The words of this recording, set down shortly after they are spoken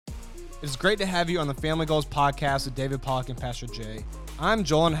It's great to have you on the Family Goals podcast with David Pollock and Pastor Jay. I'm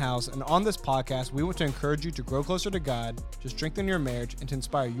Joel House, and on this podcast, we want to encourage you to grow closer to God, to strengthen your marriage, and to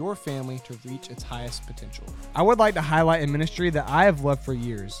inspire your family to reach its highest potential. I would like to highlight a ministry that I have loved for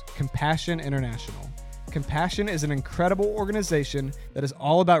years, Compassion International. Compassion is an incredible organization that is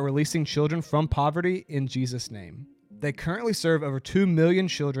all about releasing children from poverty in Jesus' name. They currently serve over 2 million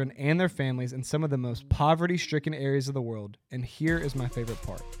children and their families in some of the most poverty-stricken areas of the world, and here is my favorite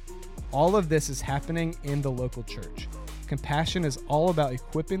part. All of this is happening in the local church. Compassion is all about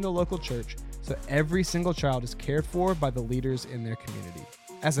equipping the local church so every single child is cared for by the leaders in their community.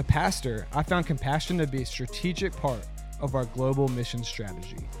 As a pastor, I found Compassion to be a strategic part of our global mission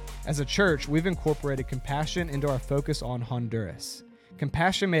strategy. As a church, we've incorporated Compassion into our focus on Honduras.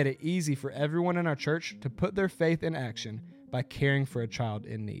 Compassion made it easy for everyone in our church to put their faith in action by caring for a child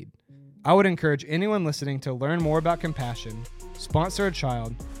in need. I would encourage anyone listening to learn more about Compassion, sponsor a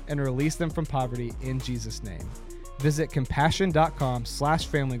child, and release them from poverty in Jesus' name. Visit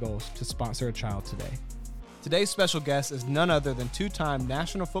compassion.com/familygoals to sponsor a child today. Today's special guest is none other than two-time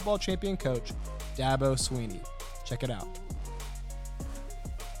national football champion coach, Dabo Swinney. Check it out.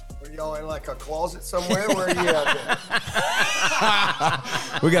 Are y'all in like a closet somewhere? Where are you at?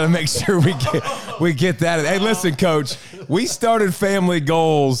 We got to make sure we get that. Hey, listen, Coach, we started Family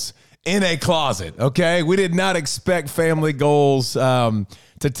Goals in a closet, okay? We did not expect Family Goals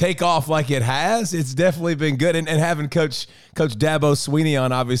to take off like it has. It's definitely been good. And having Coach Dabo Swinney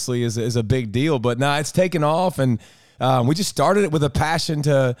on obviously is a big deal. But nah, it's taken off. And we just started it with a passion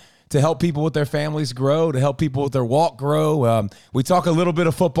to help people with their families grow, to help people with their walk grow. We talk a little bit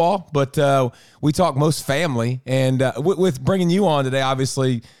of football, but we talk most family. And with bringing you on today,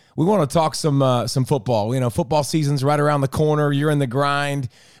 obviously, we want to talk some football. You know, football season's right around the corner. You're in the grind.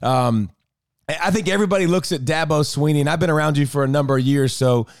 I think everybody looks at Dabo Swinney, and I've been around you for a number of years,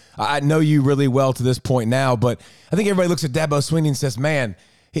 so I know you really well to this point now. But I think everybody looks at Dabo Swinney and says, man,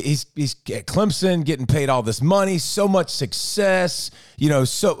 he's at Clemson getting paid all this money, so much success, you know,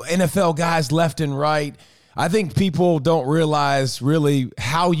 so NFL guys left and right. I think people don't realize really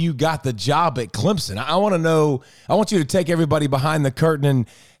how you got the job at Clemson. I want to know, I want you to take everybody behind the curtain and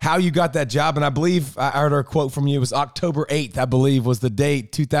how you got that job. And I believe I heard a quote from you. It was October 8th, I believe, was the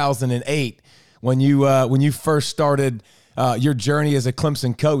date, 2008, when you first started your journey as a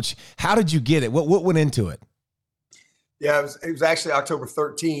Clemson coach. How did you get it? What went into it? Yeah, it was actually October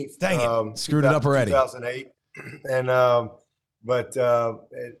 13th. Dang it. Screwed it up already. 2008.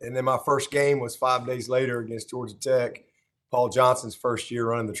 And then my first game was 5 days later against Georgia Tech. Paul Johnson's first year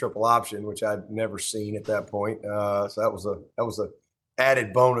running the triple option, which I'd never seen at that point. So that was a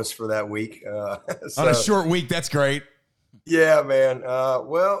added bonus for that week. On a short week, that's great. Yeah, man.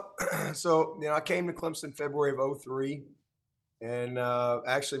 So I came to Clemson February of 2003, and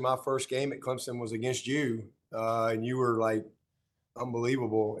actually my first game at Clemson was against you, and you were like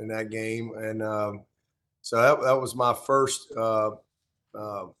unbelievable in that game, and so that was my first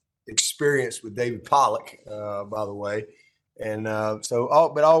experience with David Pollock, by the way, and but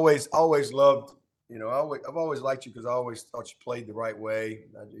I always loved. I've always liked you because I always thought you played the right way.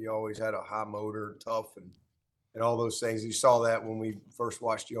 You always had a high motor, tough, and all those things. You saw that when we first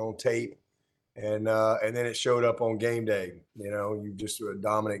watched you on tape, and then it showed up on game day. You just were a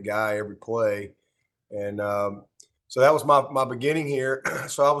dominant guy every play, and so that was my beginning here.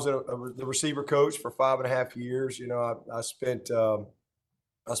 So I was the receiver coach for 5.5 years. I spent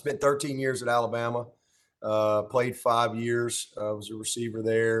 13 years at Alabama, played 5 years. I was a receiver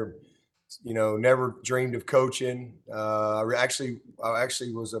there. Never dreamed of coaching. I actually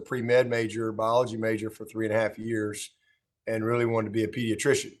was a pre-med major, biology major for 3.5 years, and really wanted to be a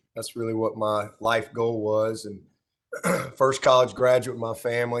pediatrician. That's really what my life goal was. And first college graduate in my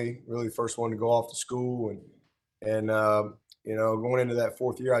family, really first one to go off to school. And going into that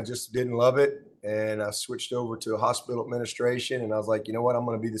fourth year, I just didn't love it. And I switched over to hospital administration. And I was like, you know what? I'm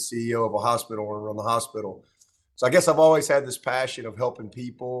going to be the CEO of a hospital and run the hospital. So I guess I've always had this passion of helping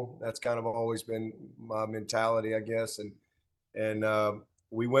people. That's kind of always been my mentality, I guess. And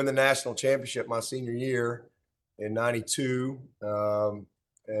we win the national championship my senior year in '92.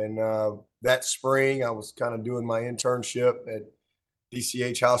 That spring, I was kind of doing my internship at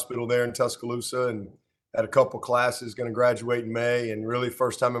DCH Hospital there in Tuscaloosa, and had a couple classes, going to graduate in May. And really,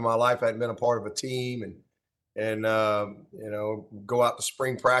 first time in my life, I hadn't been a part of a team, and go out to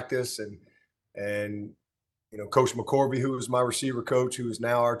spring practice and Coach McCorvey, who was my receiver coach, who is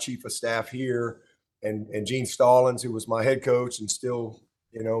now our chief of staff here, and Gene Stallings, who was my head coach and still,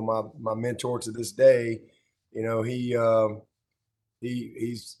 my mentor to this day. He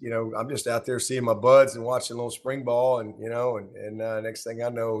he's, I'm just out there seeing my buds and watching a little spring ball, and next thing I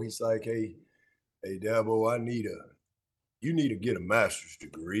know, he's like, hey, Dabo, you need to get a master's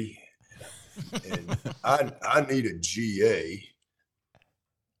degree, and I need a GA.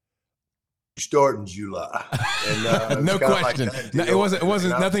 Start in July. And no question. Like, no, it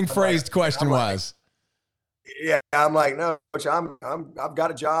wasn't nothing phrased like, question wise. Yeah, I'm like, no, Coach, I've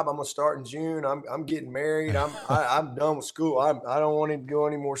got a job. I'm gonna start in June. I'm getting married. I'm done with school. I don't want to go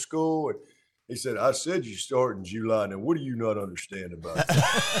any more school. And he said, I said you start in July. Now, what do you not understand about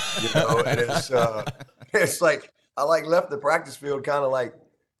that? And it's like I left the practice field kind of like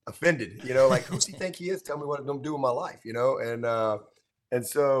offended. Like, who's he think he is? Tell me what I'm gonna do with my life. And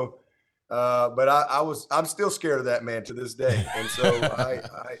so. But I'm still scared of that man to this day. And so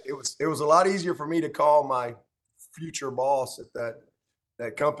it was a lot easier for me to call my future boss at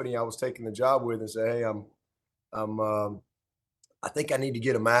that company I was taking the job with and say, hey, I think I need to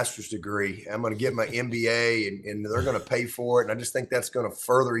get a master's degree. I'm going to get my MBA and they're going to pay for it. And I just think that's going to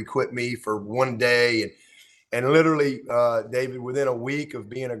further equip me for one day. And literally, David, within a week of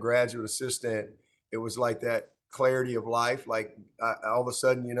being a graduate assistant, it was like that clarity of life. Like all of a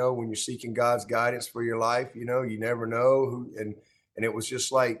sudden, when you're seeking God's guidance for your life, you never know who, and it was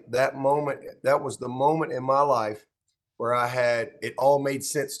just like that moment. That was the moment in my life where it all made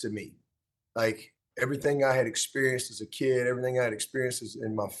sense to me. Like everything I had experienced as a kid, everything I had experienced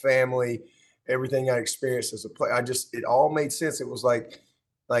in my family, everything I experienced as a player, it all made sense. It was like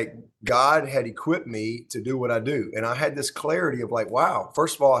God had equipped me to do what I do. And I had this clarity of like, wow,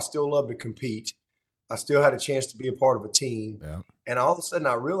 first of all, I still love to compete. I still had a chance to be a part of a team. Yeah. And all of a sudden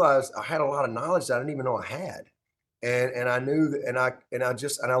I realized I had a lot of knowledge that I didn't even know I had. And I knew that,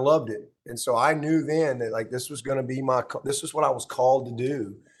 and I loved it. And so I knew then that like, this was going to be this is what I was called to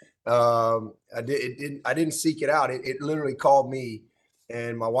do. I didn't seek it out. It literally called me,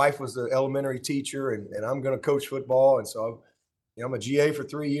 and my wife was the elementary teacher, and I'm going to coach football. And so, I'm a GA for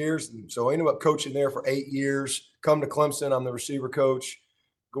 3 years. And so I ended up coaching there for 8 years, come to Clemson. I'm the receiver coach.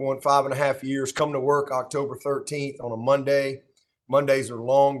 Going 5.5 years, come to work October 13th on a Monday. Mondays are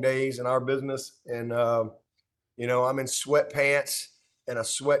long days in our business. And, I'm in sweatpants and a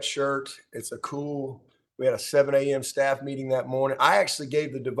sweatshirt. We had a 7 a.m. staff meeting that morning. I actually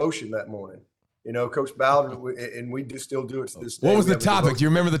gave the devotion that morning. Coach Bowden, and we still do it to this day. What was the topic? Do you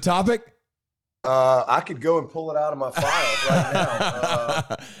remember the topic? I could go and pull it out of my files right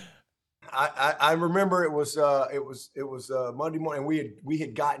now. I remember it was Monday morning. We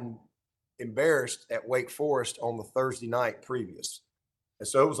had gotten embarrassed at Wake Forest on the Thursday night previous, and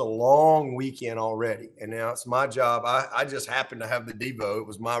so it was a long weekend already. And now it's my job. I just happened to have the Devo. It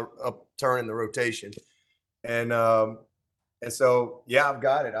was my turn in the rotation, and so yeah, I've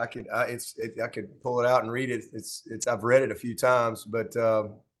got it. I could pull it out and read it. I've read it a few times, but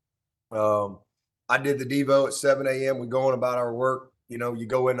I did the Devo at 7 a.m. We go on about our work. You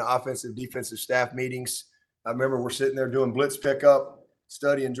go into offensive, defensive staff meetings. I remember we're sitting there doing blitz pickup,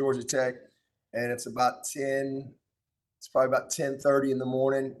 studying Georgia Tech, and it's probably about 10:30 in the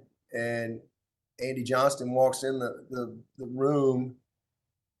morning, and Andy Johnston walks in the room,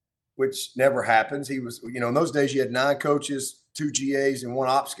 which never happens. He was, in those days you had 9 coaches, 2 GAs, and 1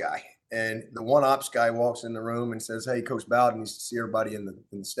 ops guy. And the 1 ops guy walks in the room and says, hey, Coach Bowden needs to see everybody in the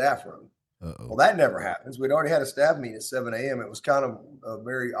staff room. Uh-oh. Well, that never happens. We'd already had a staff meeting at 7 a.m. It was kind of a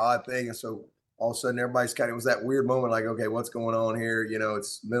very odd thing. And so all of a sudden everybody's it was that weird moment like, okay, what's going on here?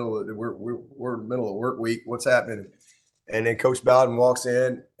 It's we're in the middle of work week. What's happening? And then Coach Bowden walks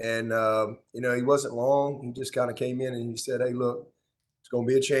in, and, he wasn't long. He just kind of came in and he said, hey, look, it's going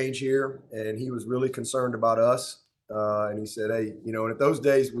to be a change here. And he was really concerned about us. And he said, hey, and at those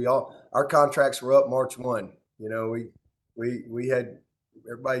days our contracts were up March 1. We had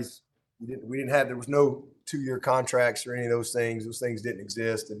everybody's. There was no 2-year contracts or any of those things. Those things didn't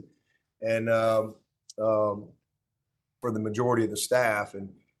exist. And for the majority of the staff.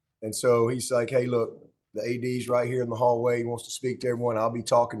 And so he's like, hey, look, the AD's right here in the hallway. He wants to speak to everyone. I'll be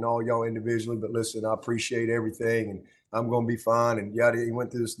talking to all y'all individually, but listen, I appreciate everything, and I'm going to be fine. And he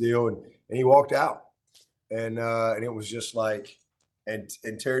went through this deal, and he walked out. And it was just like, and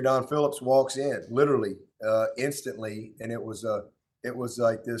Terry Don Phillips walks in literally instantly. And it was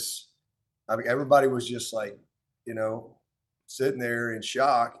like this. I mean, everybody was just like, sitting there in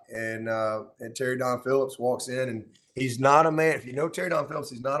shock. And Terry Don Phillips walks in, and he's not a man. If you know Terry Don Phillips,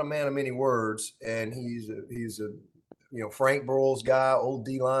 he's not a man of many words. And he's a Frank Broyles guy, old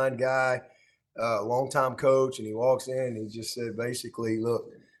D-line guy, longtime coach. And he walks in and he just said, basically,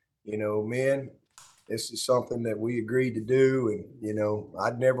 look, men, this is something that we agreed to do. And,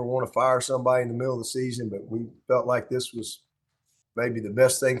 I'd never want to fire somebody in the middle of the season, but we felt like this was maybe the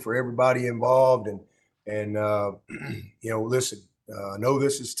best thing for everybody involved. And listen, I know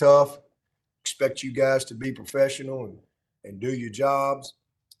this is tough. Expect you guys to be professional and do your jobs.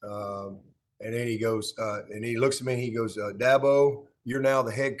 And then he goes, and he looks at me and he goes, Dabo, you're now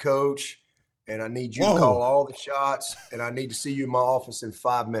the head coach, and I need you to call all the shots, and I need to see you in my office in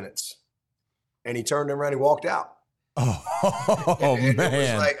 5 minutes. And he turned around, he walked out. And man.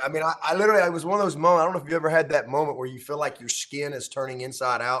 It was like, I mean, I literally, it was one of those moments. I don't know if you ever had that moment where you feel like your skin is turning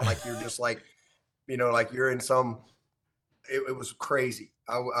inside out, like you're just like, like you're in some, it was crazy.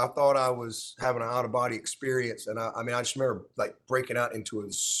 I thought I was having an out of body experience. And I just remember like breaking out into a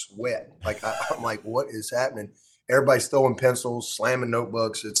sweat. Like, I'm like, what is happening? Everybody's throwing pencils, slamming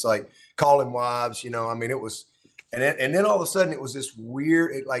notebooks. It's like calling wives, it was, and then all of a sudden it was this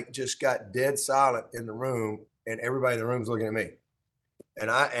weird, it like just got dead silent in the room, and everybody in the room's looking at me.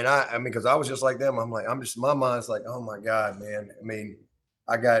 And I mean, cause I was just like them. I'm like, my mind's like, oh my God, man. I mean,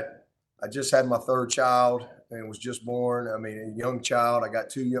 I just had my third child and was just born. I mean, a young child. I got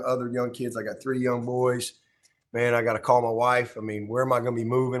two other young kids. I got 3 young boys. Man, I got to call my wife. I mean, where am I going to be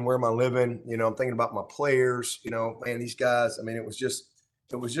moving? Where am I living? I'm thinking about my players, man, these guys. I mean, it was just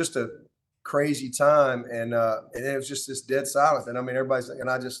a crazy time. And then it was just this dead silence. And I mean, everybody's, and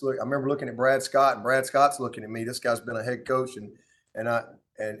I remember looking at Brad Scott, and Brad Scott's looking at me. This guy's been a head coach. And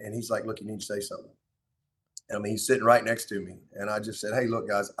he's like, look, you need to say something. I mean, he's sitting right next to me. And I just said, hey, look,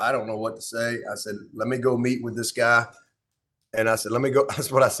 guys, I don't know what to say. I said, let me go meet with this guy. And I said, that's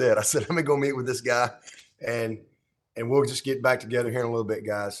what I said. I said, let me go meet with this guy. And we'll just get back together here in a little bit,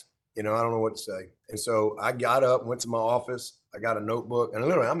 guys. I don't know what to say. And so I got up, went to my office. I got a notebook. And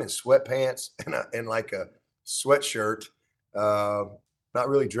literally, I'm in sweatpants and like a sweatshirt, not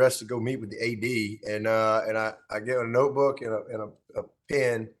really dressed to go meet with the AD. And I get a notebook and a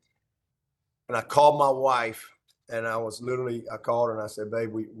pen. And I called my wife, and I called her and I said,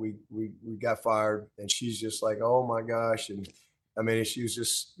 babe, we got fired. And she's just like, oh my gosh. And I mean, she was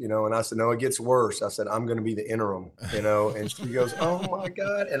just, and I said, no, it gets worse. I said, I'm going to be the interim, and she goes, oh my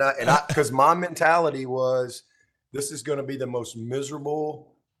God. And I, cause my mentality was, this is going to be the most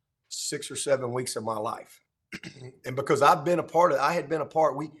miserable 6 or 7 weeks of my life. And because I had been a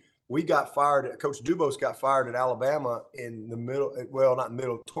part, we got fired. Coach Dubose got fired at Alabama in the middle, well, not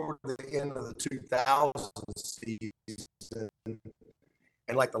middle, toward the end of the 2000 season.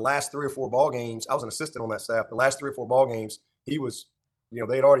 And like the last 3 or 4 ball games, I was an assistant on that staff. The last 3 or 4 ball games, he was,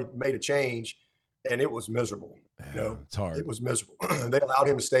 they'd already made a change, and it was miserable. It's hard. It was miserable. They allowed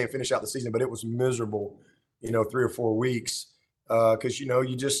him to stay and finish out the season, but it was miserable, 3 or 4 weeks. Because,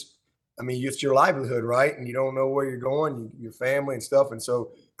 you just, I mean, it's your livelihood, right? And you don't know where you're going, your family and stuff. And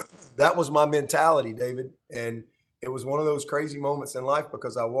so that was my mentality, David. And it was one of those crazy moments in life,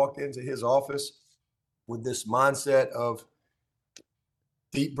 because I walked into his office with this mindset of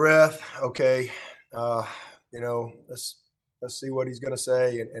deep breath. Okay. Let's see what he's going to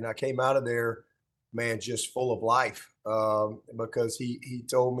say. And I came out of there, man, just full of life. Because he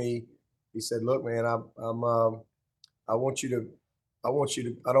told me, he said, look, man, I don't want you to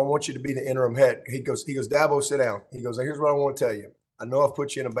be the interim head. He goes, Dabo, sit down. He goes, here's what I want to tell you. I know I've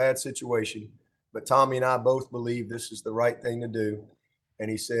put you in a bad situation, but Tommy and I both believe this is the right thing to do.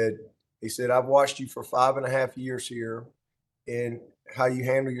 And he said, I've watched you for 5.5 years here, and how you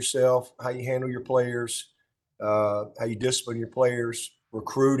handle yourself, how you handle your players, how you discipline your players,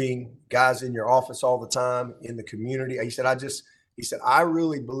 recruiting, guys in your office all the time, in the community. He said, I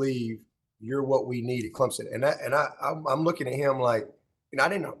really believe you're what we need at Clemson. And I'm looking at him like, I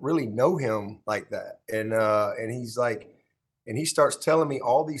didn't really know him like that. And he's like, and he starts telling me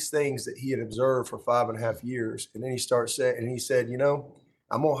all these things that he had observed for 5.5 years. And then he starts saying, and he said,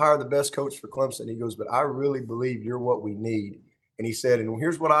 I'm going to hire the best coach for Clemson. He goes, but I really believe you're what we need. And he said, and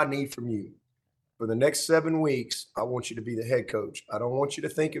here's what I need from you. For the next 7 weeks, I want you to be the head coach. I don't want you to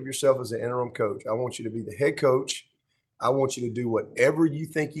think of yourself as an interim coach. I want you to be the head coach. I want you to do whatever you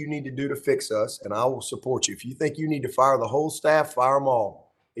think you need to do to fix us, and I will support you. If you think you need to fire the whole staff, fire them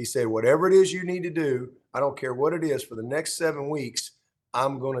all. He said, whatever it is you need to do, I don't care what it is, for the next 7 weeks,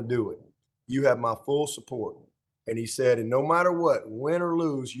 I'm going to do it. You have my full support. And he said, and no matter what, win or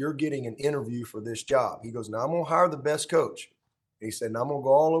lose, you're getting an interview for this job. He goes, now I'm going to hire the best coach. And he said, and I'm going to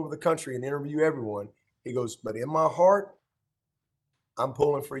go all over the country and interview everyone. He goes, but in my heart, I'm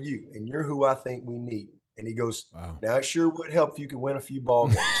pulling for you, and you're who I think we need. And he goes, wow. Now it sure would help if you could win a few ball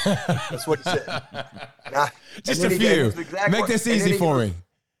games. That's what he said. Just a few. Make this easy for me.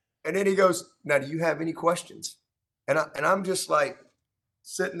 And then he goes, now, do you have any questions? And I'm just like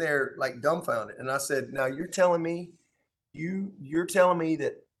sitting there like dumbfounded. And I said, now you're telling me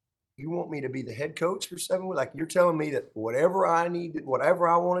that you want me to be the head coach for 7 weeks? Like, you're telling me that whatever I need, whatever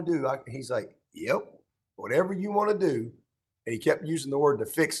I want to do, he's like, yep, whatever you want to do. And he kept using the word to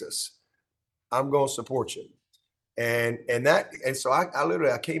fix us. I'm going to support you. And so I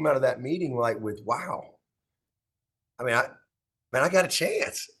literally, I came out of that meeting like with, wow. I mean, I got a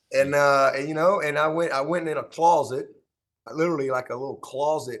chance. And I went in a closet, literally like a little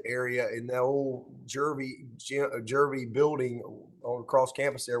closet area in the old Jervy building across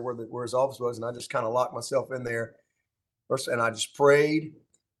campus there where his office was. And I just kind of locked myself in there first, and I just prayed,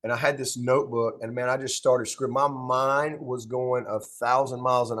 and I had this notebook, and man, I just started scribbling. My mind was going 1,000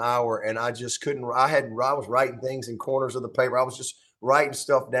 miles an hour, and I just couldn't, I was writing things in corners of the paper. I was just writing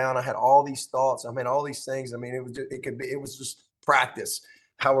stuff down. I had all these thoughts. I mean, all these things. I mean, it was just practice,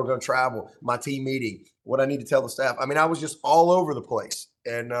 how we're going to travel, my team meeting, what I need to tell the staff. I mean, I was just all over the place.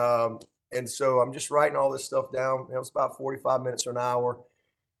 And so I'm just writing all this stuff down. It was about 45 minutes or an hour.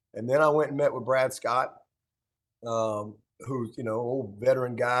 And then I went and met with Brad Scott, who's, old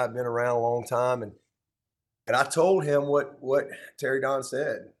veteran guy, been around a long time. And I told him what Terry Don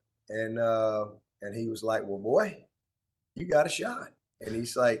said. And he was like, well, boy, you got a shot. And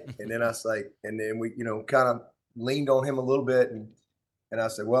he's like, and then I was like, and then we, kind of leaned on him a little bit. And I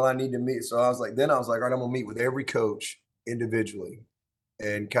said, well, I need to meet. So I was like, all right, I'm going to meet with every coach individually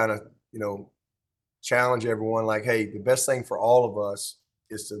and kind of, challenge everyone like, hey, the best thing for all of us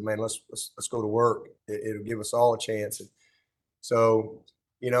is to, man, let's go to work. It'll give us all a chance. And so,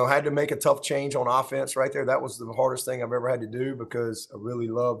 had to make a tough change on offense right there. That was the hardest thing I've ever had to do because I really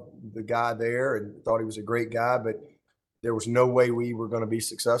loved the guy there and thought he was a great guy, but there was no way we were going to be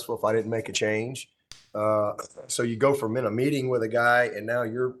successful if I didn't make a change. So you go from in a meeting with a guy and now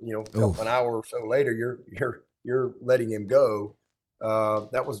you're, an hour or so later, you're letting him go.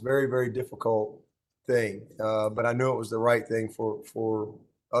 That was very, very difficult thing. But I knew it was the right thing for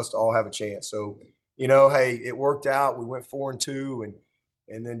us to all have a chance. So, hey, it worked out. We went 4-2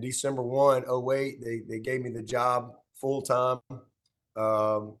 and then December 1, 2008, they gave me the job full time.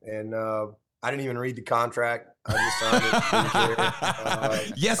 I didn't even read the contract. I just signed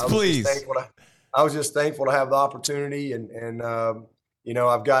it. Yes, please. I was just thankful to have the opportunity, and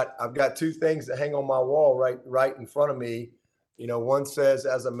I've got two things that hang on my wall right in front of me. One says,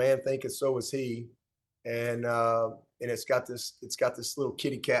 "As a man thinketh, so is he," and it's got this little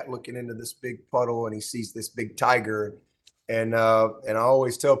kitty cat looking into this big puddle, and he sees this big tiger, and I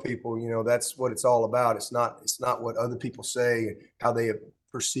always tell people, that's what it's all about. It's not what other people say, how they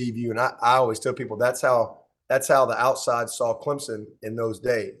perceive you, and I always tell people that's how the outside saw Clemson in those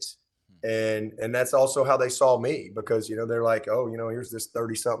days. And that's also how they saw me because, they're like, oh, here's this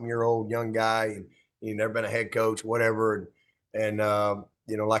 30-something-year-old young guy and he's never been a head coach, whatever. And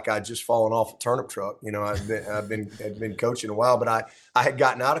like I just fallen off a turnip truck, I've been coaching a while, but I had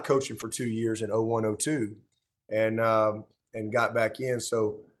gotten out of coaching for 2 years in 2001, 2002 and got back in.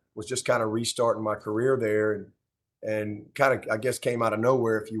 So was just kind of restarting my career there and kind of, I guess, came out of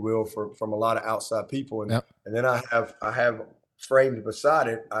nowhere, if you will, from a lot of outside people. And, and then I have framed beside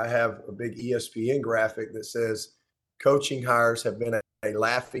it, I have a big ESPN graphic that says coaching hires have been a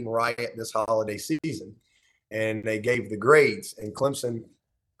laughing riot this holiday season. And they gave the grades, and Clemson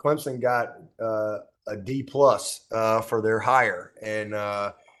got a D+ for their hire. And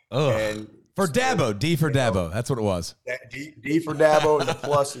for Dabo, D for Dabo. That's what it was. D for Dabo, and the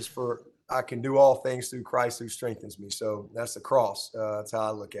plus is for I can do all things through Christ who strengthens me. So that's the cross. That's how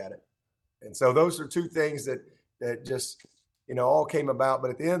I look at it. And so those are two things that just all came about.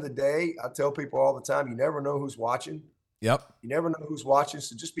 But at the end of the day, I tell people all the time, you never know who's watching. Yep. You never know who's watching.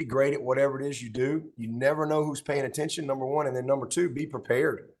 So just be great at whatever it is you do. You never know who's paying attention, number one. And then number two, be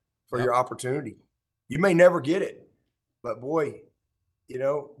prepared for your opportunity. You may never get it, but boy,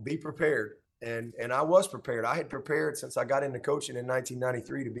 be prepared. And I was prepared. I had prepared since I got into coaching in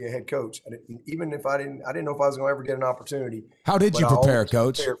 1993 to be a head coach. And even if I didn't know if I was going to ever get an opportunity. How did you prepare,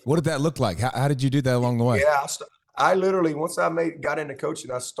 Coach? What did that look like? How did you do that along the way? Yeah, I literally, once I got into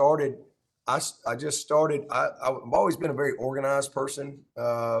coaching, I've always been a very organized person,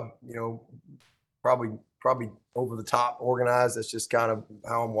 probably over the top organized. That's just kind of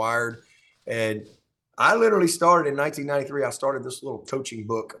how I'm wired. And I literally started in 1993. I started this little coaching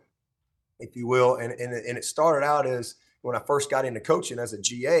book, if you will. And it started out as when I first got into coaching as a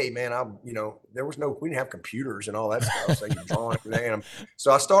GA, man, we didn't have computers and all that stuff. So you're drawing everything.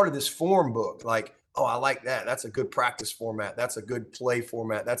 So I started this form book, like, oh, I like that. That's a good practice format. That's a good play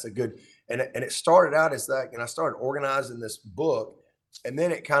format. That's a good, and it started out as that. And I started organizing this book, and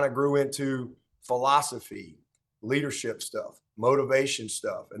then it kind of grew into philosophy, leadership stuff, motivation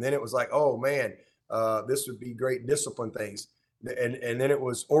stuff. And then it was like, oh man, this would be great discipline things. and then it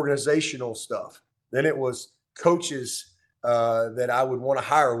was organizational stuff. Then it was coaches that I would want to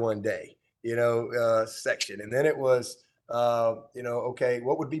hire one day, section. And then it was, okay,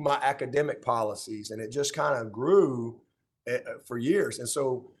 what would be my academic policies? And it just kind of grew for years. And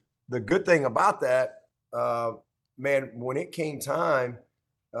so the good thing about that, man, when it came time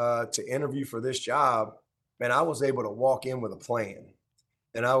to interview for this job, man, I was able to walk in with a plan.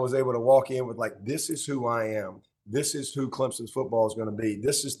 And I was able to walk in with like, this is who I am. This is who Clemson's football is going to be.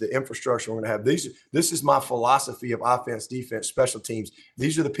 This is the infrastructure we're going to have. This is my philosophy of offense, defense, special teams.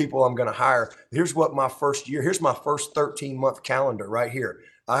 These are the people I'm going to hire. Here's what my first year, here's my first 13-month calendar right here.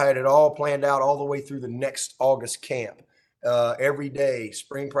 I had it all planned out all the way through the next August camp. Every day,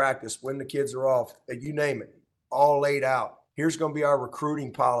 spring practice, when the kids are off, you name it, all laid out. Here's going to be our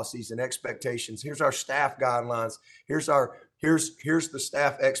recruiting policies and expectations. Here's our staff guidelines. Here's the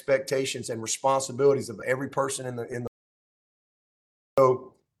staff expectations and responsibilities of every person in the.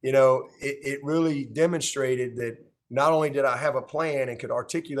 So, it really demonstrated that not only did I have a plan and could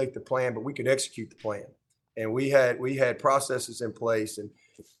articulate the plan, but we could execute the plan. And we had processes in place.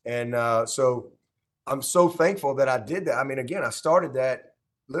 So I'm so thankful that I did that. I mean, again, I started that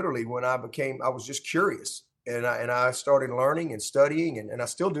literally when I was just curious. And I started learning and studying, and I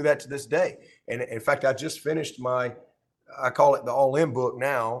still do that to this day. And in fact, I just finished I call it the All In book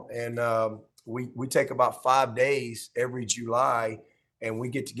now. And we take about 5 days every July, and we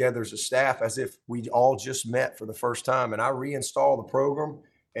get together as a staff as if we all just met for the first time. And I reinstall the program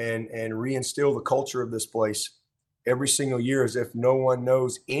and reinstill the culture of this place every single year as if no one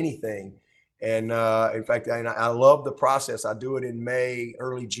knows anything. And in fact, I love the process. I do it in May,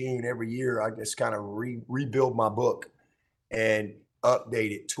 early June every year. I just kind of rebuild my book and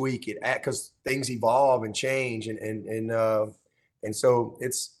update it, tweak it, because things evolve and change. And so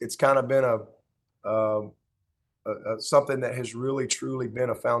it's kind of been a something that has really, truly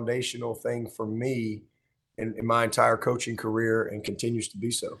been a foundational thing for me in my entire coaching career, and continues to be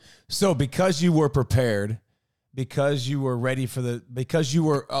so. So because you were prepared, because you were ready because you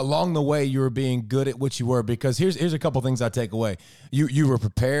were along the way, you were being good at what you were, because here's a couple things I take away. You were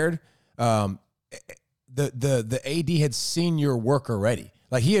prepared. The AD had seen your work already.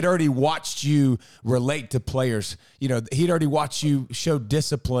 Like, he had already watched you relate to players. He'd already watched you show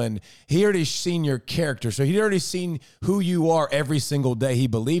discipline. He already seen your character. So he'd already seen who you are every single day. He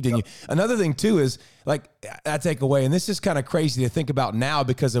believed in you. Another thing too is, like, I take away, and this is kind of crazy to think about now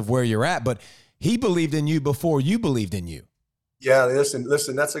because of where you're at, but he believed in you before you believed in you. Yeah, listen,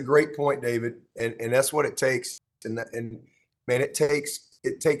 that's a great point, David. And that's what it takes. And man, it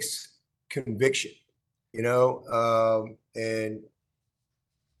takes conviction, and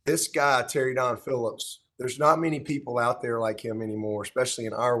this guy, Terry Don Phillips, there's not many people out there like him anymore, especially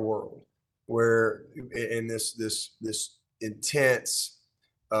in our world, where in this intense,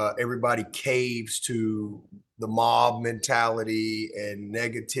 everybody caves to the mob mentality and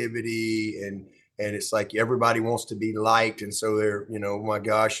negativity, and it's like everybody wants to be liked, and so they're, oh my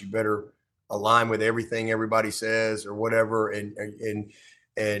gosh, you better align with everything everybody says or whatever, and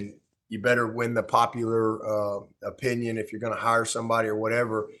you better win the popular opinion if you're going to hire somebody or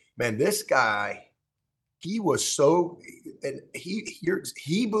whatever. Man, this guy, he was so, and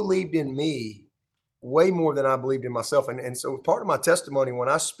he believed in me way more than I believed in myself. And so part of my testimony when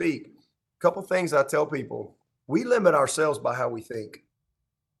I speak, a couple things I tell people: we limit ourselves by how we think.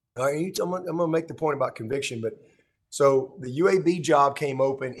 All right, I'm going to make the point about conviction, but so the UAB job came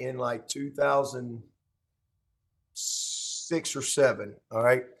open in like 2006 or 7. All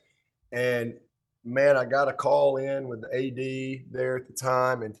right. And man, I got a call in with the AD there at the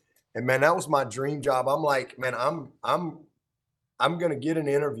time. And man, that was my dream job. I'm like, man, I'm going to get an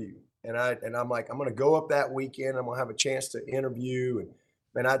interview. And I'm like, I'm going to go up that weekend. I'm going to have a chance to interview. And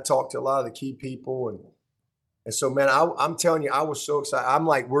man, I talked to a lot of the key people. And so, man, I'm telling you, I was so excited. I'm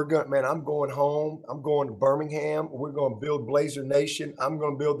like, I'm going home. I'm going to Birmingham. We're going to build Blazer Nation. I'm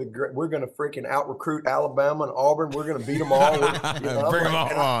going to we're going to freaking out recruit Alabama and Auburn. We're going to beat them all. Bring them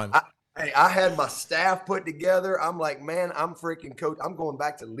all on. I had my staff put together. I'm like, man, I'm freaking coach. I'm going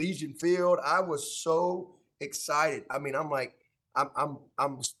back to Legion Field. I was so excited. I mean, I'm like, I'm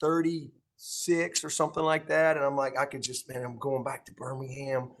 36 or something like that. And I'm like, I'm going back to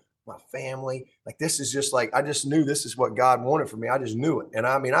Birmingham, my family. Like, this is just like, I just knew this is what God wanted for me. I just knew it. And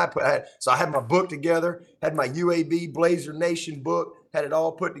I mean, I had my book together, had my UAB Blazer Nation book, had it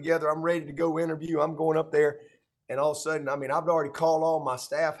all put together. I'm ready to go interview. I'm going up there. And all of a sudden, I mean, I've already called all my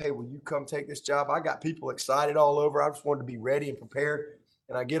staff. Hey, will you come take this job? I got people excited all over. I just wanted to be ready and prepared.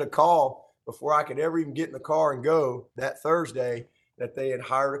 And I get a call before I could ever even get in the car and go that Thursday that they had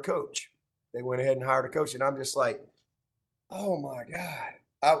hired a coach. They went ahead and hired a coach. And I'm just like, oh my God.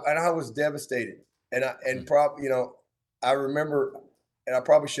 I was devastated. I remember, and I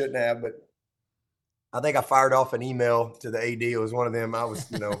probably shouldn't have, but I think I fired off an email to the AD. It was one of them. I was,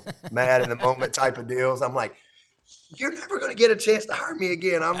 mad in the moment type of deals. I'm like, you're never going to get a chance to hire me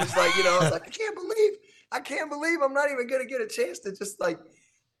again. I'm just like, I was like, I can't believe I'm not even going to get a chance to just like,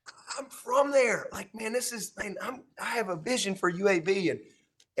 I'm from there. Like, man, I have a vision for UAB.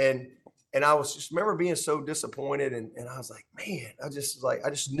 And I was just remember being so disappointed. And I was like, man, I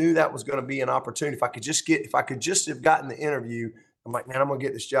just knew that was going to be an opportunity. If I could just have gotten the interview, I'm like, man, I'm going to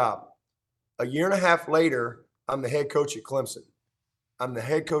get this job. A year and a half later, I'm the head coach at Clemson. A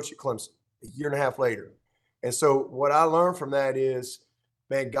year and a half later. And so what I learned from that is,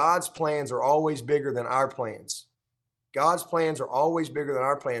 man, God's plans are always bigger than our plans. God's plans are always bigger than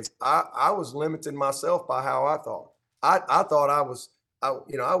our plans. I was limiting myself by how I thought. I thought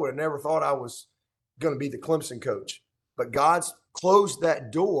I would have never thought I was going to be the Clemson coach. But God's closed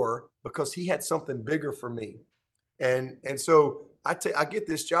that door because he had something bigger for me. And so I get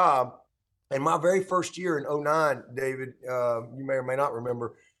this job. And my very first year in 2009, David, you may or may not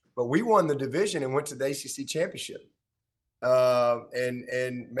remember, but we won the division and went to the ACC championship.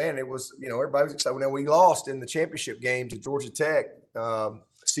 And man, it was, everybody was excited. Now we lost in the championship game to Georgia Tech.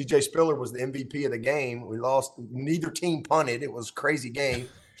 CJ Spiller was the MVP of the game. We lost. Neither team punted. It was a crazy game.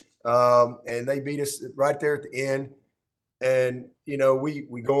 And they beat us right there at the end. And,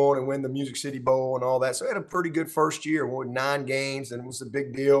 we go on and win the Music City Bowl and all that. So I had a pretty good first year. We won 9 games and it was a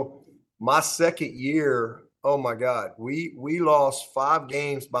big deal. My second year, oh my God, we lost 5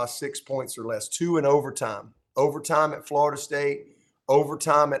 games by 6 points or less, 2 in overtime. Overtime at Florida State,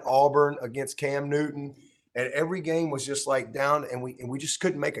 overtime at Auburn against Cam Newton. And every game was just like down and we just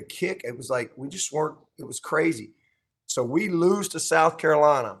couldn't make a kick. It was like, we just weren't, it was crazy. So we lose to South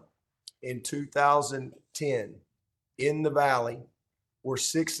Carolina in 2010 in the Valley. We're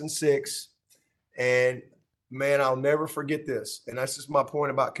 6-6. And man, I'll never forget this. And that's just my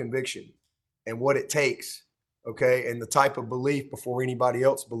point about conviction and what it takes. Okay. And the type of belief before anybody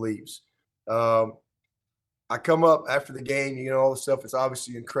else believes. I come up after the game, all the stuff. It's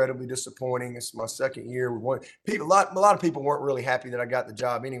obviously incredibly disappointing. It's my second year. A lot of people weren't really happy that I got the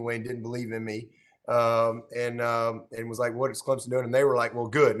job anyway and didn't believe in me. And was like, what is Clemson doing? And they were like, well,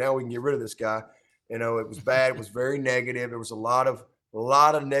 good. Now we can get rid of this guy. It was bad. It was very negative. There was a lot of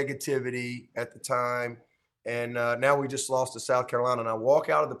negativity at the time. And now we just lost to South Carolina. And I walk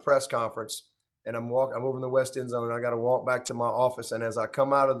out of the press conference and I'm over in the West End Zone and I got to walk back to my office. And as I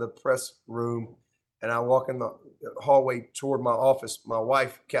come out of the press room, and I walk in the hallway toward my office, my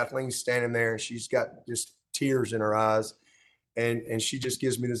wife, Kathleen's standing there and she's got just tears in her eyes. And she just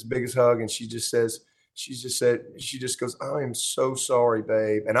gives me this biggest hug. And she just goes, I am so sorry,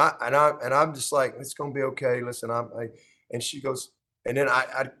 babe. And I'm just like, it's going to be okay. Listen, and she goes, and then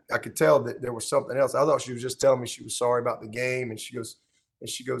I could tell that there was something else. I thought she was just telling me she was sorry about the game. And she goes,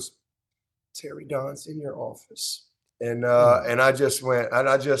 Terry Don's in your office. And I just went,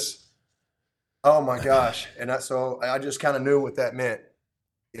 oh my gosh. And so I just kind of knew what that meant,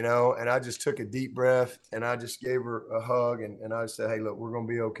 and I just took a deep breath and I just gave her a hug and I said, hey, look, we're going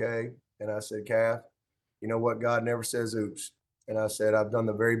to be okay. And I said, Kath, you know what? God never says oops. And I said, I've done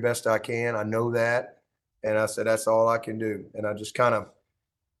the very best I can. I know that. And I said, that's all I can do. And I just kind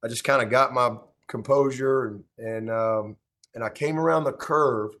of got my composure and I came around the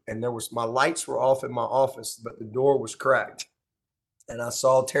curve and my lights were off in my office, but the door was cracked. And I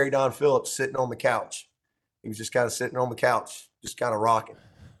saw Terry Don Phillips sitting on the couch. He was just kind of sitting on the couch, just kind of rocking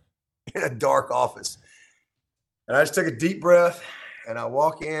in a dark office. And I just took a deep breath and I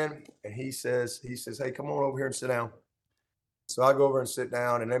walk in and he says, hey, come on over here and sit down. So I go over and sit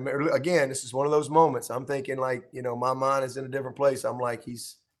down. And then, again, this is one of those moments. I'm thinking like, my mind is in a different place. I'm like,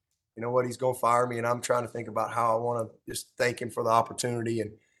 he's going to fire me. And I'm trying to think about how I want to just thank him for the opportunity.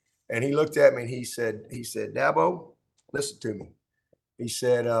 And he looked at me and he said, Dabo, listen to me. He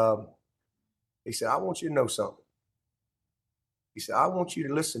said, I want you to know something. He said, I want you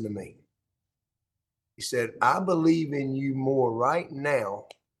to listen to me. He said, I believe in you more right now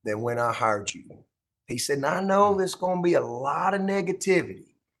than when I hired you. He said, and I know there's going to be a lot of negativity,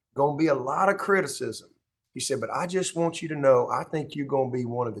 going to be a lot of criticism. He said, but I just want you to know, I think you're going to be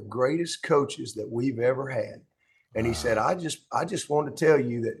one of the greatest coaches that we've ever had. And he said, I just want to tell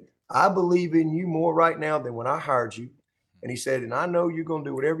you that I believe in you more right now than when I hired you. And he said, and I know you're going to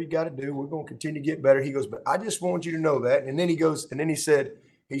do whatever you got to do. We're going to continue to get better. He goes, but I just want you to know that. And then he said,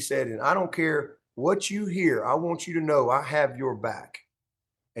 and I don't care what you hear. I want you to know I have your back.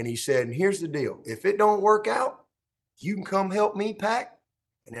 And he said, and here's the deal. If it don't work out, you can come help me pack,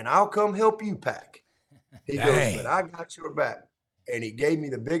 and then I'll come help you pack. He Dang. goes, but I got your back. And he gave me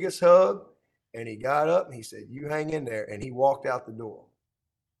the biggest hug, and he got up and he said, you hang in there. And he walked out the door.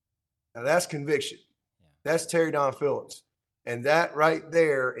 Now that's conviction. That's Terry Don Phillips. And that right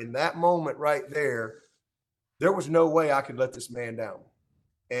there, in that moment right there, there was no way I could let this man down.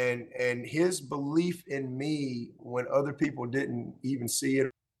 And his belief in me when other people didn't even see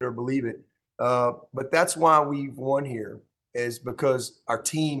it or believe it. But that's why we've won here, is because our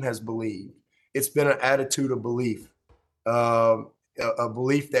team has believed. It's been an attitude of belief, a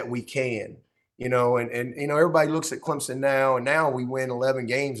belief that we can, and everybody looks at Clemson now, and now we win 11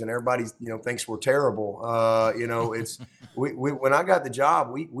 games and everybody, thinks we're terrible. It's we when I got the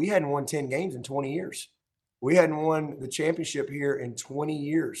job, we hadn't won 10 games in 20 years. We hadn't won the championship here in 20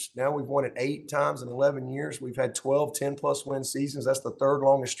 years. Now we've won it 8 times in 11 years. We've had 12 10-plus win seasons. That's the third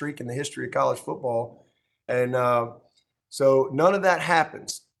longest streak in the history of college football. And so none of that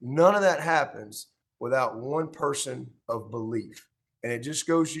happens. None of that happens without one person of belief. And it just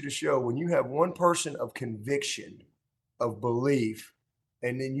goes you to show, when you have one person of conviction, of belief,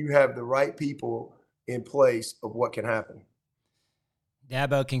 and then you have the right people in place of what can happen.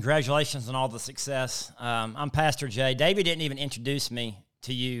 Dabo, congratulations on all the success. I'm Pastor Jay. David didn't even introduce me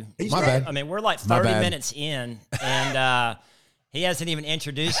to you. My bad. I mean, we're like 30 minutes in, and he hasn't even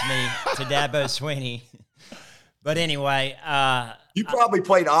introduced me to Dabo Swinney. But anyway. You probably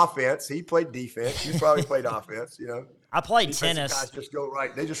played offense. He played defense. You probably played offense, I played defensive tennis. Guys just go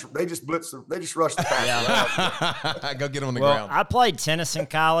right. They just blitz. They just rush the pass. Go get him on the Well, ground. I played tennis in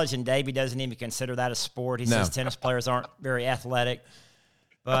college, and Davey doesn't even consider that a sport. He says tennis players aren't very athletic.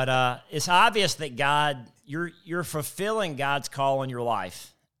 But it's obvious that God, you're fulfilling God's call in your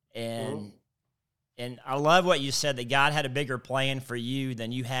life, and I love what you said, that God had a bigger plan for you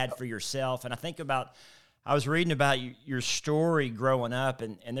than you had for yourself. And I was reading about your story growing up,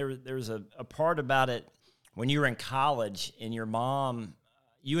 and there's a part about it when you were in college, and you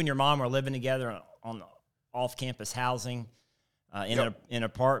and your mom were living together on off-campus housing in an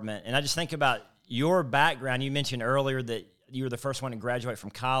apartment. And I just think about your background. You mentioned earlier that you were the first one to graduate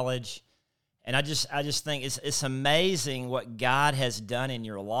from college. And I just think it's amazing what God has done in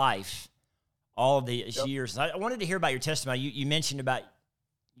your life all of these years. I wanted to hear about your testimony. You mentioned about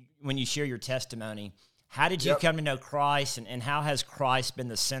when you share your testimony, how did you come to know Christ, and how has Christ been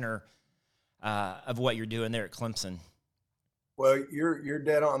the center of what you're doing there at Clemson? Well, you're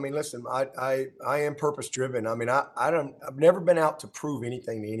dead on. I mean, listen, I am purpose driven. I mean, I've never been out to prove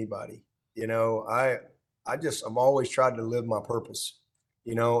anything to anybody. I've always tried to live my purpose,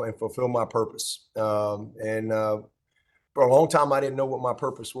 and fulfill my purpose. For a long time, I didn't know what my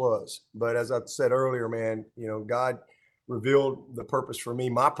purpose was. But as I said earlier, man, God revealed the purpose for me.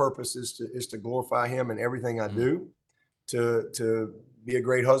 My purpose is to glorify Him in everything I do, to be a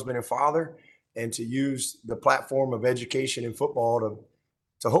great husband and father, and to use the platform of education and football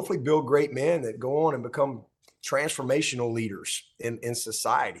to hopefully build great men that go on and become transformational leaders in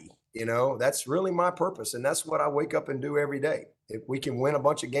society. That's really my purpose. And that's what I wake up and do every day. If we can win a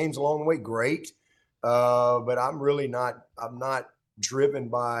bunch of games along the way, great. But I'm not driven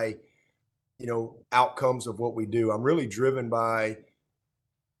by, outcomes of what we do. I'm really driven by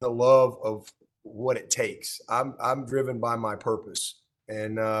the love of what it takes. I'm driven by my purpose.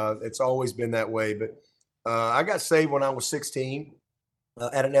 And it's always been that way. But I got saved when I was 16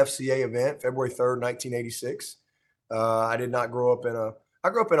 at an FCA event, February 3rd, 1986. I did not grow up I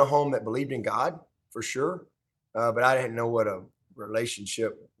grew up in a home that believed in God, for sure, but I didn't know what a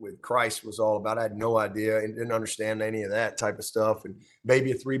relationship with Christ was all about. I had no idea and didn't understand any of that type of stuff. And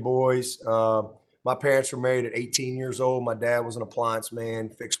baby of 3 boys. My parents were married at 18 years old. My dad was an appliance man,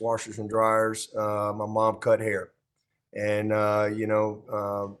 fixed washers and dryers. My mom cut hair. And, if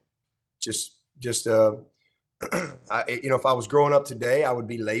I was growing up today, I would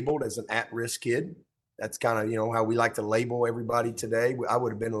be labeled as an at-risk kid. That's kind of, how we like to label everybody today. I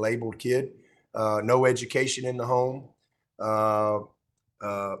would have been a labeled kid. No education in the home,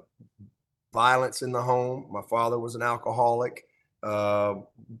 violence in the home. My father was an alcoholic,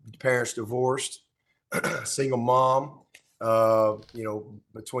 parents divorced, single mom.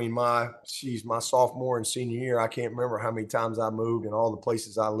 Between my sophomore and senior year, I can't remember how many times I moved and all the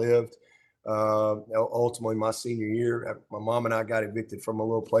places I lived. Ultimately, my senior year, my mom and I got evicted from a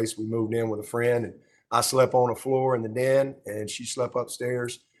little place. We moved in with a friend, and I slept on the floor in the den, and she slept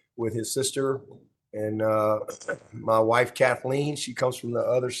upstairs with his sister. And my wife, Kathleen, she comes from the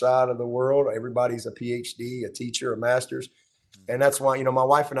other side of the world. Everybody's a PhD, a teacher, a master's. And that's why, my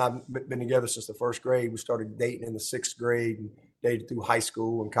wife and I have been together since the 1st grade. We started dating in the 6th grade and dated through high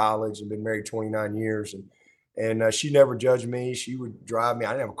school and college and been married 29 years. And she never judged me. She would drive me. I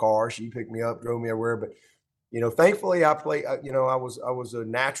didn't have a car. She picked me up, drove me everywhere. But, thankfully I played, I was a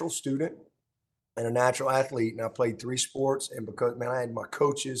natural student and a natural athlete, and I played 3 sports. And because, man, I had my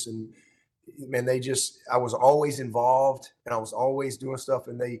coaches, and man, I was always involved, and I was always doing stuff.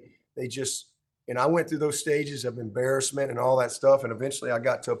 And and I went through those stages of embarrassment and all that stuff. And eventually I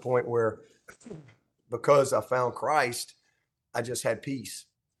got to a point where, because I found Christ, I just had peace.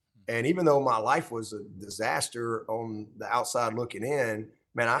 And even though my life was a disaster on the outside looking in,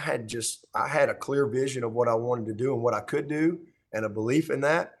 man, I had a clear vision of what I wanted to do and what I could do, and a belief in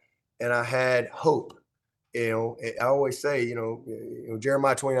that. And I had hope. I always say,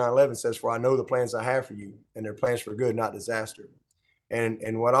 Jeremiah 29:11 says, "For I know the plans I have for you, and they're plans for good, not disaster."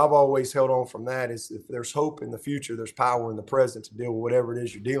 And what I've always held on from that is, if there's hope in the future, there's power in the present to deal with whatever it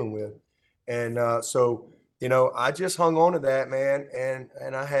is you're dealing with. And so I just hung on to that, man.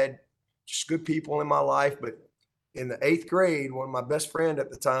 And I had just good people in my life. But in the 8th grade, one of my best friend at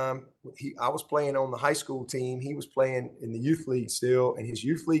the time, I was playing on the high school team. He was playing in the youth league still. And his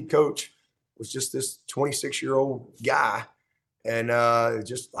youth league coach was just this 26-year-old guy, and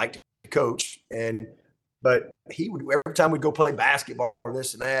just liked to coach. But he would, every time we'd go play basketball or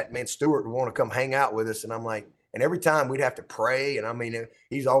this and that, man, Stewart would want to come hang out with us. And I'm like, and every time we'd have to pray. And I mean,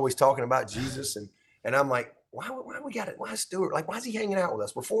 he's always talking about Jesus. And I'm like, why we got it? Why is Stewart? Like, why is he hanging out with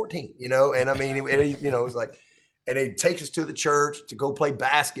us? We're 14, And I mean, it was like, and he takes us to the church to go play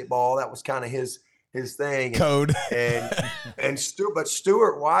basketball. That was kind of his thing. Code. But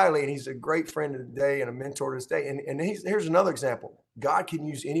Stewart Wiley, and he's a great friend of the day and a mentor to this day. And here's another example. God can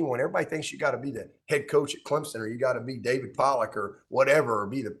use anyone. Everybody thinks you got to be the head coach at Clemson, or you got to be David Pollock or whatever, or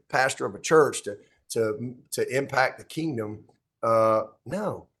be the pastor of a church to impact the kingdom.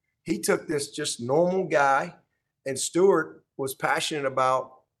 No, he took this just normal guy, and Stewart was passionate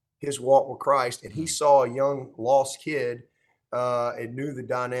about his walk with Christ, and he saw a young lost kid and knew the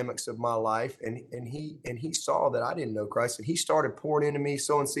dynamics of my life, and he saw that I didn't know Christ, and he started pouring into me,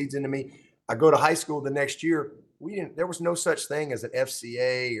 sowing seeds into me. I go to high school the next year. There was no such thing as an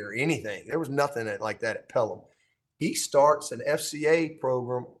FCA or anything. There was nothing like that at Pelham. He starts an FCA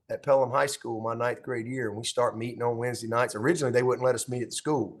program at Pelham High School my 9th grade year, and we start meeting on Wednesday nights. Originally, they wouldn't let us meet at the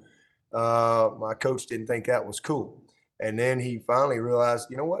school. My coach didn't think that was cool. And then he finally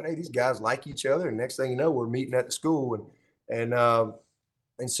realized, you know what? Hey, these guys like each other. And next thing you know, we're meeting at the school. And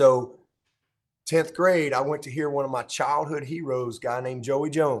so 10th grade, I went to hear one of my childhood heroes, a guy named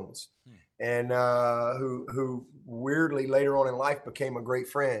Joey Jones, and who weirdly later on in life became a great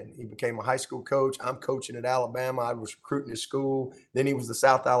friend. He became a high school coach. I'm coaching at Alabama. I was recruiting his school. Then he was the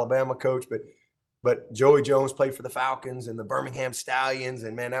South Alabama coach. But Joey Jones played for the Falcons and the Birmingham Stallions.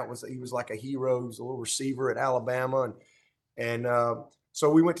 And man, he was like a hero. He was a little receiver at Alabama. And so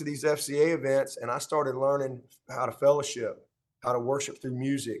we went to these FCA events, and I started learning how to fellowship, how to worship through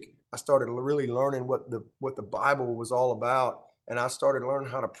music. I started really learning what the Bible was all about. And I started learning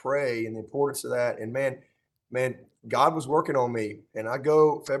how to pray and the importance of that. And man, God was working on me. And I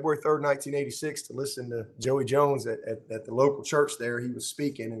go February 3rd, 1986 to listen to Joey Jones at the local church there. He was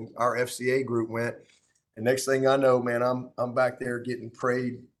speaking, and our FCA group went. And next thing I know, man, I'm back there getting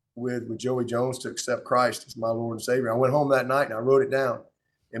prayed with Joey Jones to accept Christ as my Lord and Savior. I went home that night and I wrote it down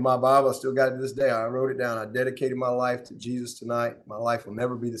in my Bible. I still got it to this day. I wrote it down. I dedicated my life to Jesus tonight. My life will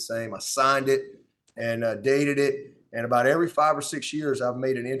never be the same. I signed it and dated it. And about every 5 or 6 years, I've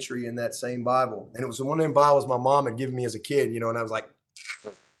made an entry in that same Bible. And it was one of them Bibles my mom had given me as a kid, and I was like,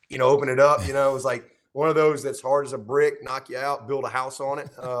 open it up. It was like one of those that's hard as a brick, knock you out, build a house on it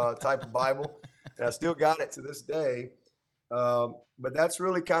type of Bible. And I still got it to this day. But that's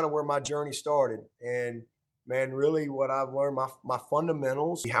really kind of where my journey started. And man, really what I've learned, my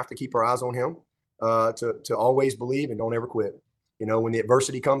fundamentals, we have to keep our eyes on him to always believe and don't ever quit. When the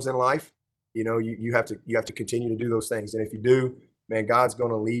adversity comes in life, you have to continue to do those things. And if you do, man, God's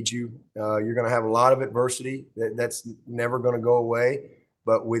going to lead you. You're going to have a lot of adversity that's never going to go away.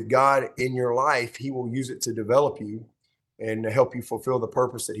 But with God in your life, he will use it to develop you and to help you fulfill the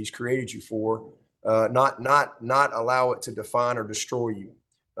purpose that he's created you for. Not allow it to define or destroy you.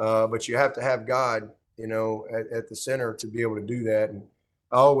 But you have to have God, at the center to be able to do that. And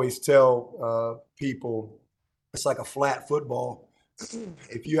I always tell people, it's like a flat football.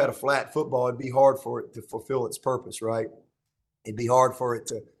 If you had a flat football, it'd be hard for it to fulfill its purpose, right? It'd be hard for it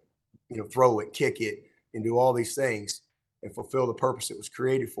to, throw it, kick it, and do all these things and fulfill the purpose it was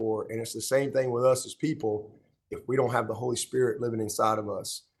created for. And it's the same thing with us as people. If we don't have the Holy Spirit living inside of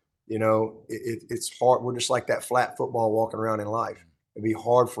us, it's hard. We're just like that flat football walking around in life. It'd be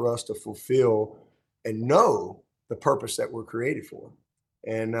hard for us to fulfill and know the purpose that we're created for.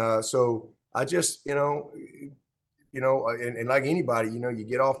 And so I just, and like anybody, you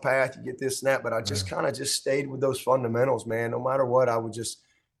get off path, you get this and that, but I just kind of just stayed with those fundamentals, man. No matter what, I would just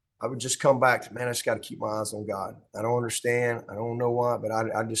come back to, man, I just got to keep my eyes on God. I don't understand. I don't know why, but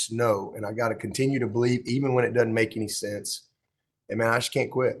I just know, and I got to continue to believe even when it doesn't make any sense. And man, I just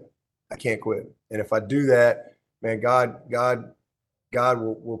can't quit. I can't quit. And if I do that, man, God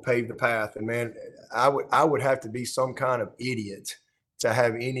will pave the path. And man, I would have to be some kind of idiot to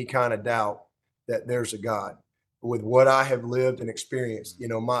have any kind of doubt that there's a God. With what I have lived and experienced,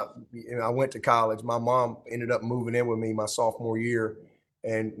 I went to college. My mom ended up moving in with me my sophomore year,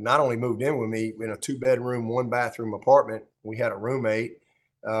 and not only moved in with me in a 2-bedroom, 1-bathroom apartment. We had a roommate,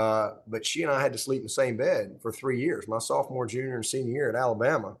 but she and I had to sleep in the same bed for 3 years, my sophomore, junior, and senior year at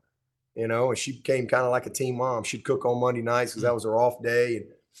Alabama. And she became kind of like a team mom. She'd cook on Monday nights because that was her off day, and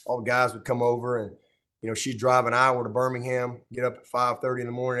all the guys would come over, and she'd drive an hour to Birmingham, get up at 5:30 in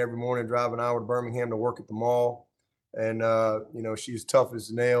the morning every morning, drive an hour to Birmingham to work at the mall. And, she's tough as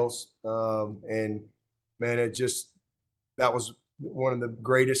nails. And man, that was one of the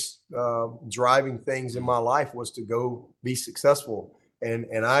greatest driving things in my life, was to go be successful.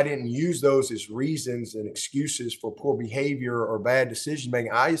 And I didn't use those as reasons and excuses for poor behavior or bad decision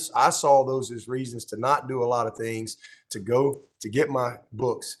making. I saw those as reasons to not do a lot of things, to go to get my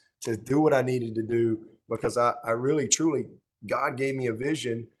books, to do what I needed to do, because I really, truly, God gave me a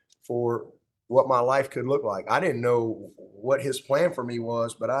vision for what my life could look like. I didn't know what his plan for me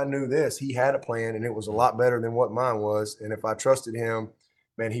was, but I knew this: he had a plan, and it was a lot better than what mine was. And if I trusted him,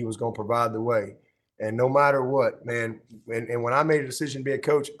 man, he was going to provide the way. And no matter what, man, and when I made a decision to be a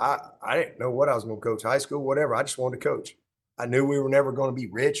coach, I didn't know what I was going to coach, high school, whatever. I just wanted to coach. I knew we were never going to be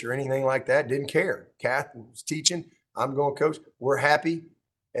rich or anything like that. Didn't care. Kath was teaching. I'm going to coach. We're happy.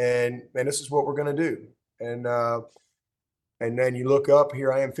 And this is what we're going to do. And then you look up,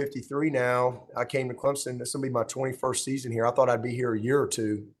 here I am 53 now. I came to Clemson. This will be my 21st season here. I thought I'd be here a year or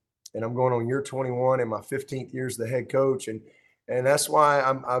two, and I'm going on year 21 and my 15th year as the head coach. And that's why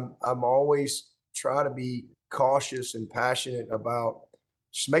I'm always try to be cautious and passionate about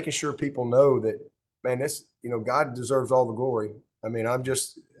just making sure people know that, man, God deserves all the glory. I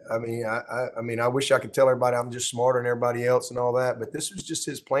wish I could tell everybody I'm just smarter than everybody else and all that, but this was just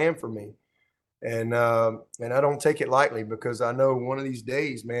his plan for me. And I don't take it lightly, because I know one of these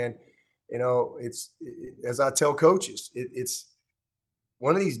days, man, as I tell coaches, it's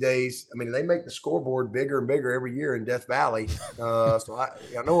one of these days. I mean, they make the scoreboard bigger and bigger every year in Death Valley. So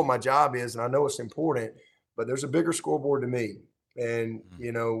I know what my job is, and I know it's important, but there's a bigger scoreboard to me. And,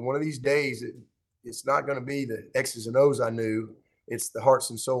 one of these days, it's not going to be the X's and O's I knew. It's the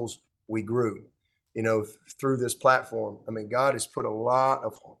hearts and souls we grew, through this platform. I mean, God has put a lot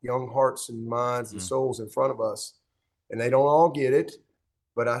of young hearts and minds and souls in front of us, and they don't all get it,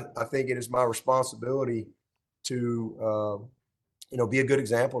 but I think it is my responsibility to, be a good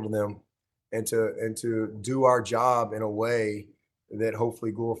example to them, and to do our job in a way that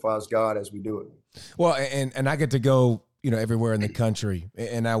hopefully glorifies God as we do it. Well, and I get to go, everywhere in the country,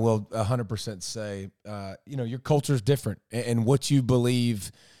 and I will 100% say, your culture is different, and what you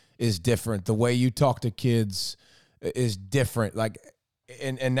believe is different. The way you talk to kids is different. Like,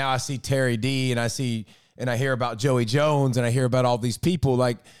 and now I see Terry D, and I hear about Joey Jones, and I hear about all these people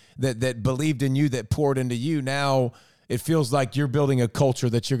like that believed in you, that poured into you. Now it feels like you're building a culture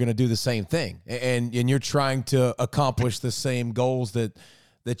that you're going to do the same thing, and you're trying to accomplish the same goals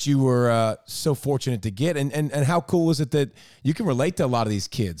that you were so fortunate to get. And how cool is it that you can relate to a lot of these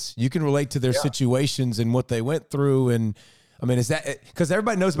kids? You can relate to their situations and what they went through. And I mean, is that because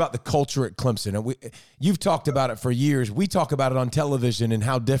everybody knows about the culture at Clemson? And you've talked about it for years. We talk about it on television and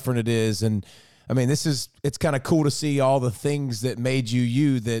how different it is. And I mean, it's kind of cool to see all the things that made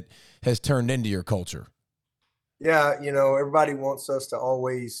you that has turned into your culture. Yeah. Everybody wants us to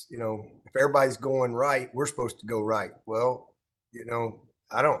always, if everybody's going right, we're supposed to go right. Well,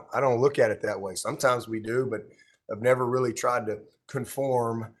 I don't look at it that way. Sometimes we do, but I've never really tried to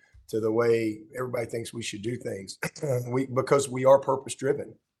conform to the way everybody thinks we should do things. Because we are purpose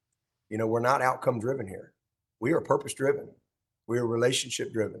driven. We're not outcome driven here. We are purpose driven. We are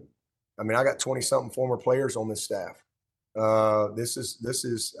relationship driven. I mean, I got 20 something former players on this staff. I've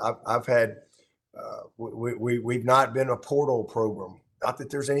had, we've not been a portal program. Not that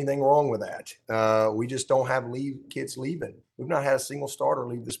there's anything wrong with that. We just don't have kids leaving. We've not had a single starter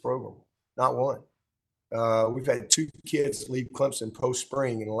leave this program. Not one. We've had 2 kids leave Clemson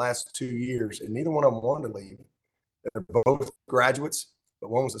post-spring in the last 2 years, and neither one of them wanted to leave. They're both graduates, but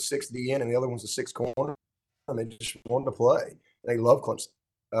one was a 6th DN and the other one's a 6th corner, and they just wanted to play. They love Clemson.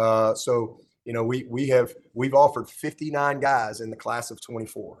 So we've offered 59 guys in the class of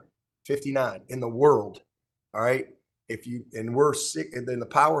 24. 59 in the world. All right. We're sick in the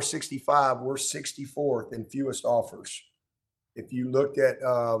Power 65, we're 64th in fewest offers. If you look at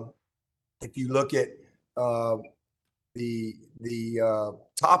the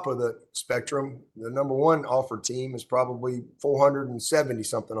top of the spectrum, the number one offer team is probably 470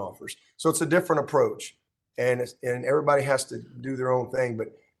 something offers. So it's a different approach, and everybody has to do their own thing.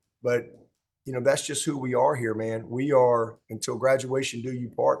 But that's just who we are here, man. We are, until graduation do you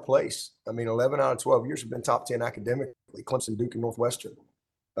part, place. I mean, 11 out of 12 years have been top 10 academically, Clemson, Duke, and Northwestern.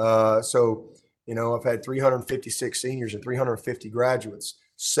 So I've had 356 seniors and 350 graduates.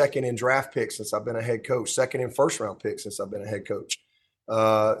 Second in draft picks since I've been a head coach. Second in first round picks since I've been a head coach.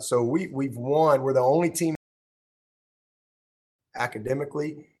 So we've won. We're the only team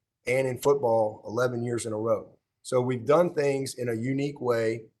academically and in football 11 years in a row. So we've done things in a unique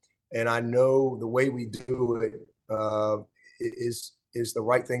way, and I know the way we do it is the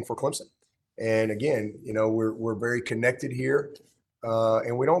right thing for Clemson. And again, we're very connected here,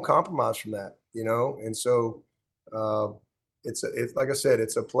 and we don't compromise from that. And so. It's like I said,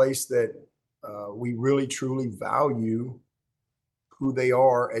 it's a place that we really truly value who they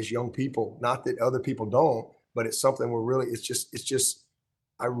are as young people. Not that other people don't, but it's something it's just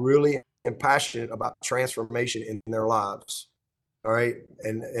I really am passionate about transformation in their lives. All right.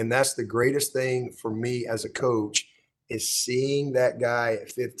 And that's the greatest thing for me as a coach, is seeing that guy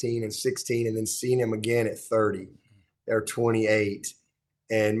at 15 and 16 and then seeing him again at 30 or 28.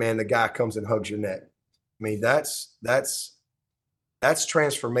 And man, the guy comes and hugs your neck. I mean, that's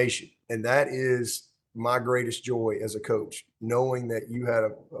transformation. And that is my greatest joy as a coach, knowing that you had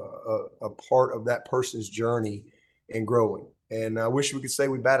a part of that person's journey and growing. And I wish we could say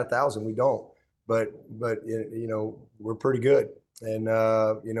we bat 1,000. We don't, but we're pretty good. And,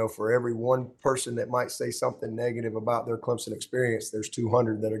 for every one person that might say something negative about their Clemson experience, there's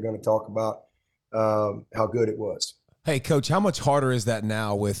 200 that are going to talk about how good it was. Hey, Coach, how much harder is that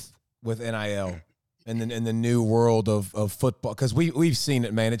now with NIL and then in the new world of football? Because we've seen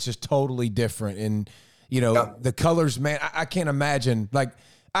it, man. It's just totally different. And, the colors, man, I can't imagine. Like,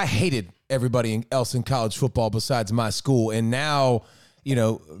 I hated everybody else in college football besides my school. And now,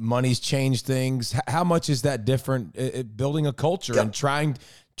 money's changed things. How much is that different, building a culture and trying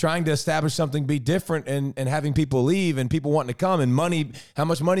to establish something, be different, and having people leave and people wanting to come, and money, how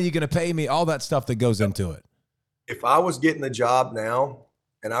much money are you going to pay me, all that stuff that goes into it. If I was getting the job now,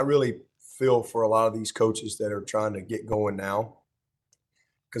 and I really feel for a lot of these coaches that are trying to get going now,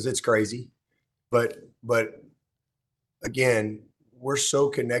 because it's crazy. But again, we're so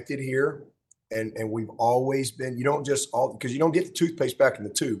connected here, and we've always been. You don't just because you don't get the toothpaste back in the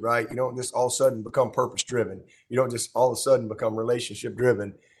tube, right? You don't just all of a sudden become purpose driven. You don't just all of a sudden become relationship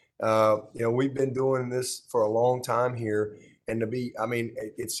driven. We've been doing this for a long time here, and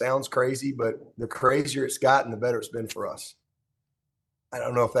it sounds crazy, but the crazier it's gotten, the better it's been for us. I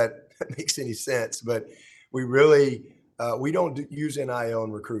don't know if that makes any sense, but we really we don't use NIL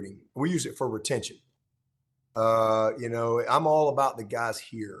in recruiting. We use it for retention. I'm all about the guys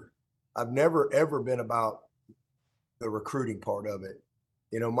here. I've never, ever been about the recruiting part of it.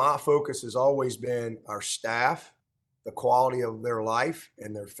 My focus has always been our staff, the quality of their life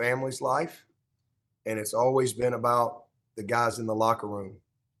and their family's life. And it's always been about the guys in the locker room.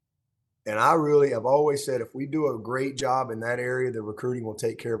 And I've always said, if we do a great job in that area, the recruiting will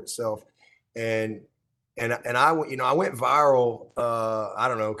take care of itself. And I went viral, I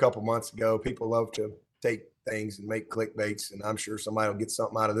don't know, a couple months ago. People love to take things and make clickbaits, and I'm sure somebody will get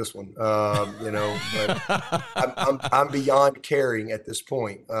something out of this one, but I'm beyond caring at this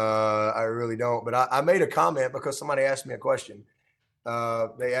point. I really don't, but I made a comment because somebody asked me a question.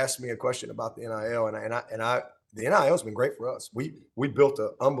 They asked me a question about the NIL, and the NIL has been great for us. We built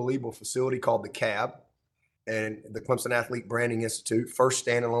an unbelievable facility called the CAB, and the Clemson Athlete Branding Institute, first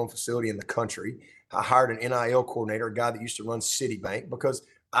standalone facility in the country. I hired an NIL coordinator, a guy that used to run Citibank, because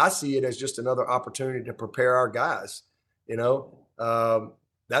I see it as just another opportunity to prepare our guys.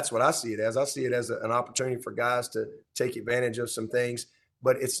 That's what I see it as. I see it as an opportunity for guys to take advantage of some things,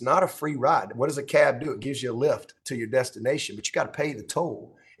 but it's not a free ride. What does a cab do? It gives you a lift to your destination, but you got to pay the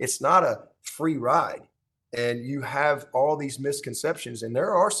toll. It's not a free ride. And you have all these misconceptions, and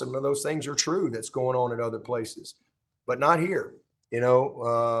there are some of those things are true that's going on at other places, but not here.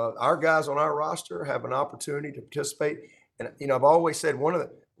 Our guys on our roster have an opportunity to participate. And, I've always said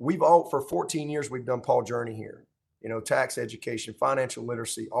for 14 years, we've done Paul Journey here, tax education, financial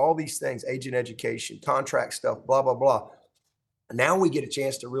literacy, all these things, agent education, contract stuff, blah, blah, blah. Now we get a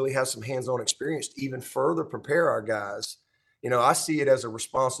chance to really have some hands-on experience to even further prepare our guys. I see it as a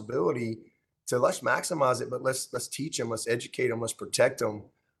responsibility to let's maximize it, but let's teach them, let's educate them, let's protect them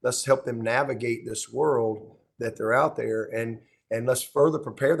Let's help them navigate this world that they're out there, and let's further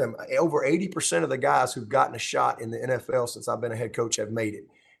prepare them. Over 80% of the guys who've gotten a shot in the NFL since I've been a head coach have made it.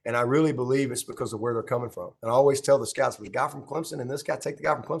 And I really believe it's because of where they're coming from. And I always tell the scouts, the guy from Clemson and this guy, take the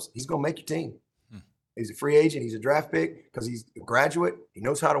guy from Clemson. He's going to make your team. He's a free agent. He's a draft pick because he's a graduate. He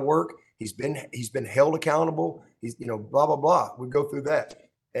knows how to work. He's been held accountable. He's, blah, blah, blah. We go through that.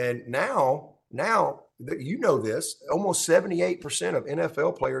 And now, you know this, almost 78% of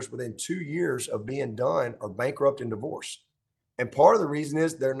NFL players within 2 years of being done are bankrupt and divorced. And part of the reason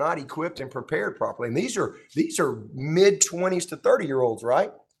is they're not equipped and prepared properly. And these are mid-20s to 30-year-olds,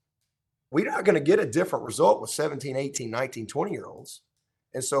 right? We're not going to get a different result with 17, 18, 19, 20-year-olds.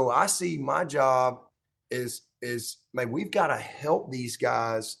 And so I see my job is man, we've got to help these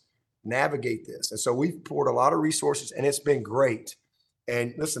guys navigate this. And so we've poured a lot of resources, and it's been great.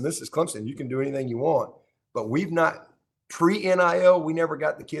 And listen, this is Clemson. You can do anything you want. But we've not, pre-NIL, we never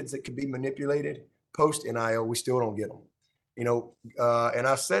got the kids that could be manipulated. Post-NIL, we still don't get them. And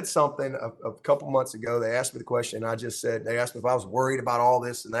I said something a couple months ago. They asked me the question. I just said, they asked me if I was worried about all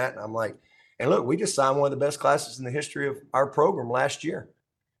this and that. And I'm like, and look, we just signed one of the best classes in the history of our program last year.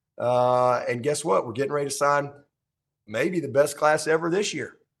 And guess what? We're getting ready to sign maybe the best class ever this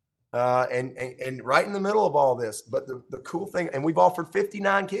year. And right in the middle of all this. But the cool thing, and we've offered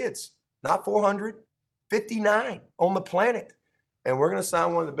 59 kids, not 400, 59 on the planet. And we're going to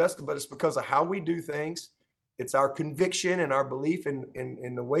sign one of the best, but it's because of how we do things. It's our conviction and our belief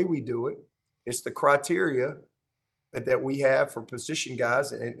in the way we do it. It's the criteria that we have for position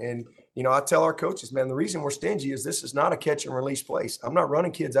guys. And I tell our coaches, man, the reason we're stingy is this is not a catch and release place. I'm not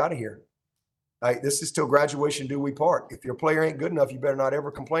running kids out of here. Right? This is till graduation do we part. If your player ain't good enough, you better not ever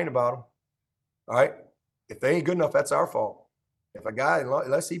complain about them. All right? If they ain't good enough, that's our fault. If a guy,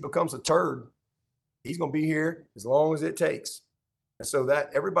 unless he becomes a turd, he's going to be here as long as it takes. And so that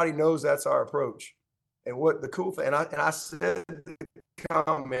everybody knows that's our approach. And what the cool thing, and I said the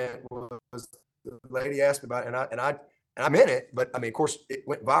comment was, the lady asked me about it, and I meant it, but I mean, of course, it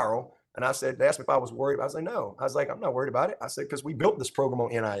went viral. And I said, they asked me if I was worried. I was like, no. I was like, I'm not worried about it. I said, because we built this program on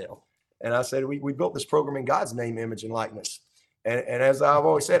NIL. And I said, we built this program in God's name, image, and likeness. And as I've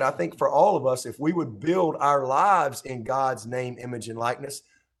always said, I think for all of us, if we would build our lives in God's name, image, and likeness,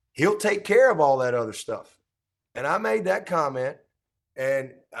 He'll take care of all that other stuff. And I made that comment.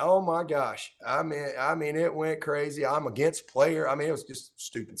 And oh my gosh, I mean, it went crazy. I'm against player. I mean, it was just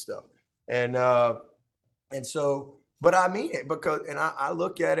stupid stuff. And so, but I mean it because, and I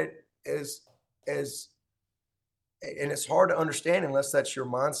look at it as, and it's hard to understand unless that's your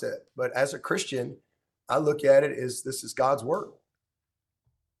mindset. But as a Christian, I look at it as this is God's work.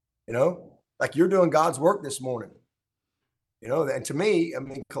 Like you're doing God's work this morning. And to me, I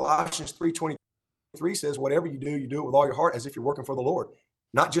mean, Colossians 3:23 says, whatever you do it with all your heart as if you're working for the Lord.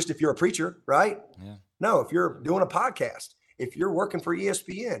 Not just if you're a preacher, right? Yeah. No, if you're doing a podcast, if you're working for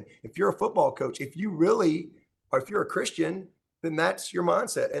ESPN, if you're a football coach, if you're a Christian, then that's your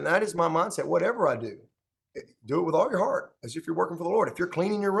mindset. And that is my mindset. Whatever I do it with all your heart as if you're working for the Lord. If you're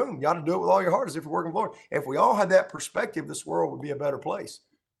cleaning your room, you ought to do it with all your heart as if you're working for the Lord. And if we all had that perspective, this world would be a better place.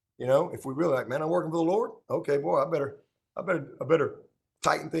 If we really like, man, I'm working for the Lord. Okay, boy, I better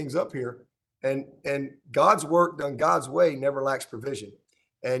tighten things up here. And God's work done God's way never lacks provision.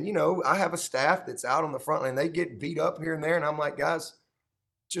 And, I have a staff that's out on the front line. They get beat up here and there. And I'm like, guys,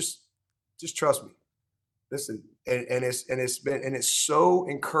 just trust me. Listen. And it's so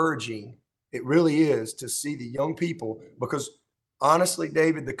encouraging. It really is to see the young people, because honestly,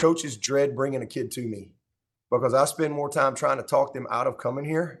 David, the coaches dread bringing a kid to me because I spend more time trying to talk them out of coming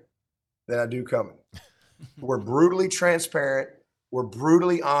here than I do coming. We're brutally transparent. We're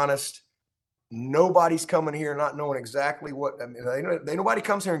brutally honest. Nobody's coming here not knowing exactly what. I mean, nobody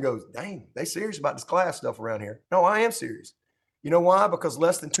comes here and goes, dang, they serious about this class stuff around here. No, I am serious. You know why? Because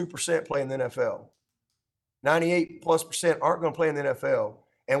less than 2% play in the NFL. 98+% aren't going to play in the NFL.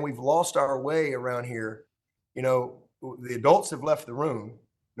 And we've lost our way around here. The adults have left the room.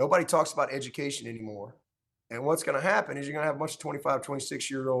 Nobody talks about education anymore. And what's going to happen is you're going to have a bunch of 25,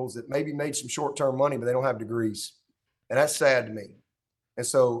 26-year-olds that maybe made some short-term money, but they don't have degrees. And that's sad to me. And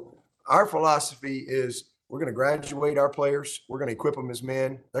so our philosophy is we're going to graduate our players. We're going to equip them as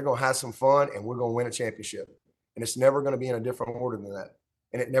men. They're going to have some fun, and we're going to win a championship. And it's never going to be in a different order than that.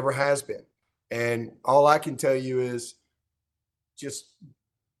 And it never has been. And all I can tell you is just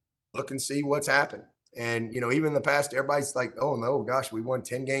look and see what's happened. And, even in the past, everybody's like, oh, no, gosh, we won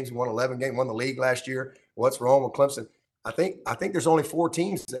 10 games, we won 11 games, won the league last year. What's wrong with Clemson? I think there's only 4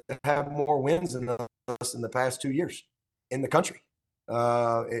 teams that have more wins than us in the past 2 years in the country.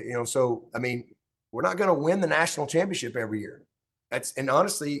 So, I mean, we're not going to win the national championship every year. and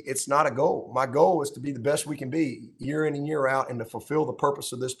honestly, it's not a goal. My goal is to be the best we can be year in and year out and to fulfill the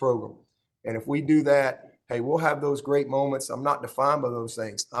purpose of this program. And if we do that, hey, we'll have those great moments. I'm not defined by those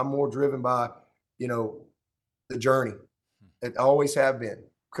things. I'm more driven by, the journey. It always have been.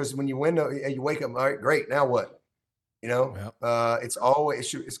 Because when you win, you wake up, all right, great, now what? It's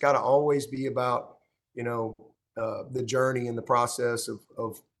got to always be about, the journey and the process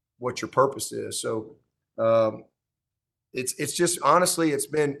of what your purpose is. So it's just, honestly, it's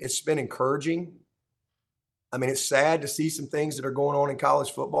been encouraging. I mean, it's sad to see some things that are going on in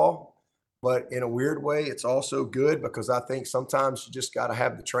college football, but in a weird way, it's also good because I think sometimes you just got to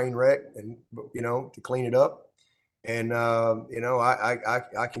have the train wreck and, to clean it up. And,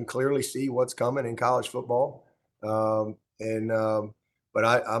 I can clearly see what's coming in college football. But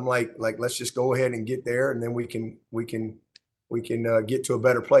I'm like, let's just go ahead and get there, and then we can get to a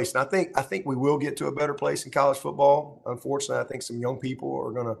better place. And I think we will get to a better place in college football. Unfortunately, I think some young people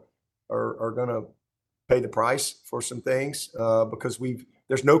are gonna pay the price for some things because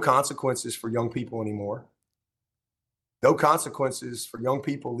there's no consequences for young people anymore. No consequences for young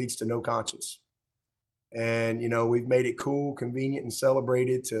people leads to no conscience. And we've made it cool, convenient, and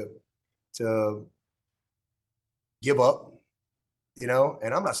celebrated to give up.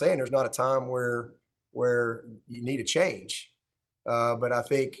 And I'm not saying there's not a time where you need a change, but I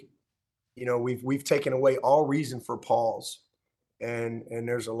think we've taken away all reason for pause, and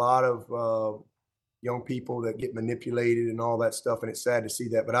there's a lot of young people that get manipulated and all that stuff, and it's sad to see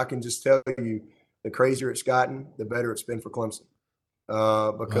that. But I can just tell you, the crazier it's gotten, the better it's been for Clemson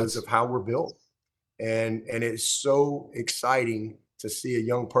because of how we're built, and it's so exciting to see a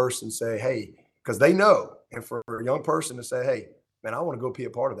young person say, hey, because they know, and for a young person to say, hey, man, I want to go be a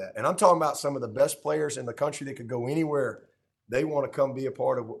part of that. And I'm talking about some of the best players in the country that could go anywhere. They want to come be a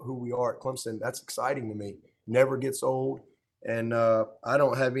part of who we are at Clemson. That's exciting to me. Never gets old. And I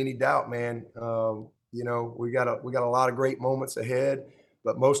don't have any doubt, man. We got a lot of great moments ahead,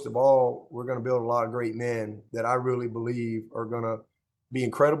 but most of all, we're going to build a lot of great men that I really believe are going to be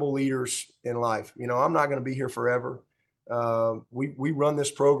incredible leaders in life. I'm not going to be here forever. We run this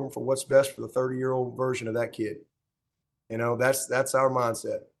program for what's best for the 30-year-old version of that kid. That's our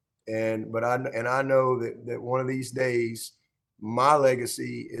mindset. But I know that one of these days, my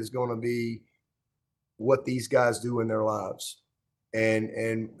legacy is going to be what these guys do in their lives. And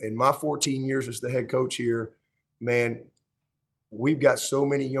in my 14 years as the head coach here, man, we've got so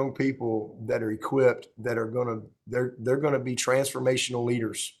many young people that are equipped that are they're going to be transformational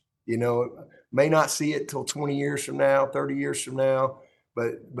leaders. May not see it till 20 years from now, 30 years from now,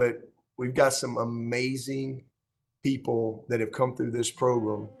 but we've got some amazing people that have come through this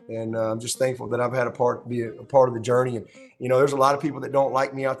program, and I'm just thankful that I've had be a part of the journey. And there's a lot of people that don't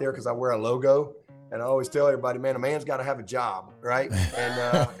like me out there because I wear a logo, and I always tell everybody, man, a man's got to have a job, right?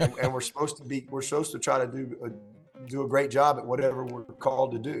 And we're supposed to try to do a great job at whatever we're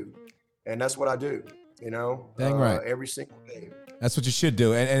called to do, and that's what I do. Dang right. Every single day. That's what you should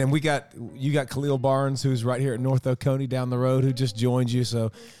do. And you got Khalil Barnes, who's right here at North Oconee down the road, who just joined you.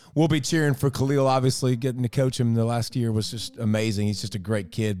 So we'll be cheering for Khalil. Obviously, getting to coach him the last year was just amazing. He's just a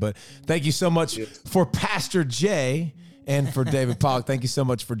great kid. But thank you so much for Pastor Jay and for David Pollock. Thank you so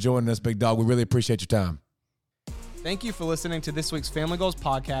much for joining us, Big Dog. We really appreciate your time. Thank you for listening to this week's Family Goals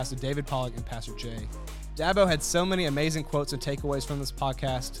podcast with David Pollock and Pastor Jay. Dabo had so many amazing quotes and takeaways from this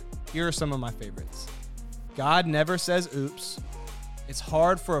podcast. Here are some of my favorites. God never says oops. It's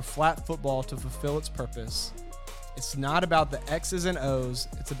hard for a flat football to fulfill its purpose. It's not about the X's and O's.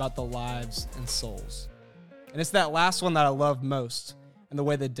 It's about the lives and souls. And it's that last one that I love most, and the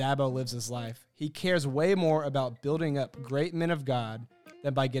way that Dabo lives his life. He cares way more about building up great men of God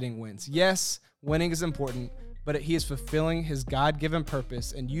than by getting wins. Yes, winning is important, but he is fulfilling his God-given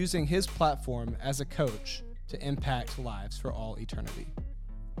purpose and using his platform as a coach to impact lives for all eternity.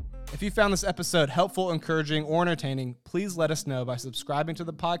 If you found this episode helpful, encouraging, or entertaining, please let us know by subscribing to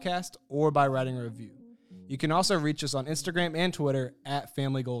the podcast or by writing a review. You can also reach us on Instagram and Twitter at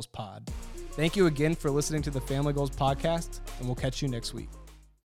Family Goals Pod. Thank you again for listening to the Family Goals Podcast, and we'll catch you next week.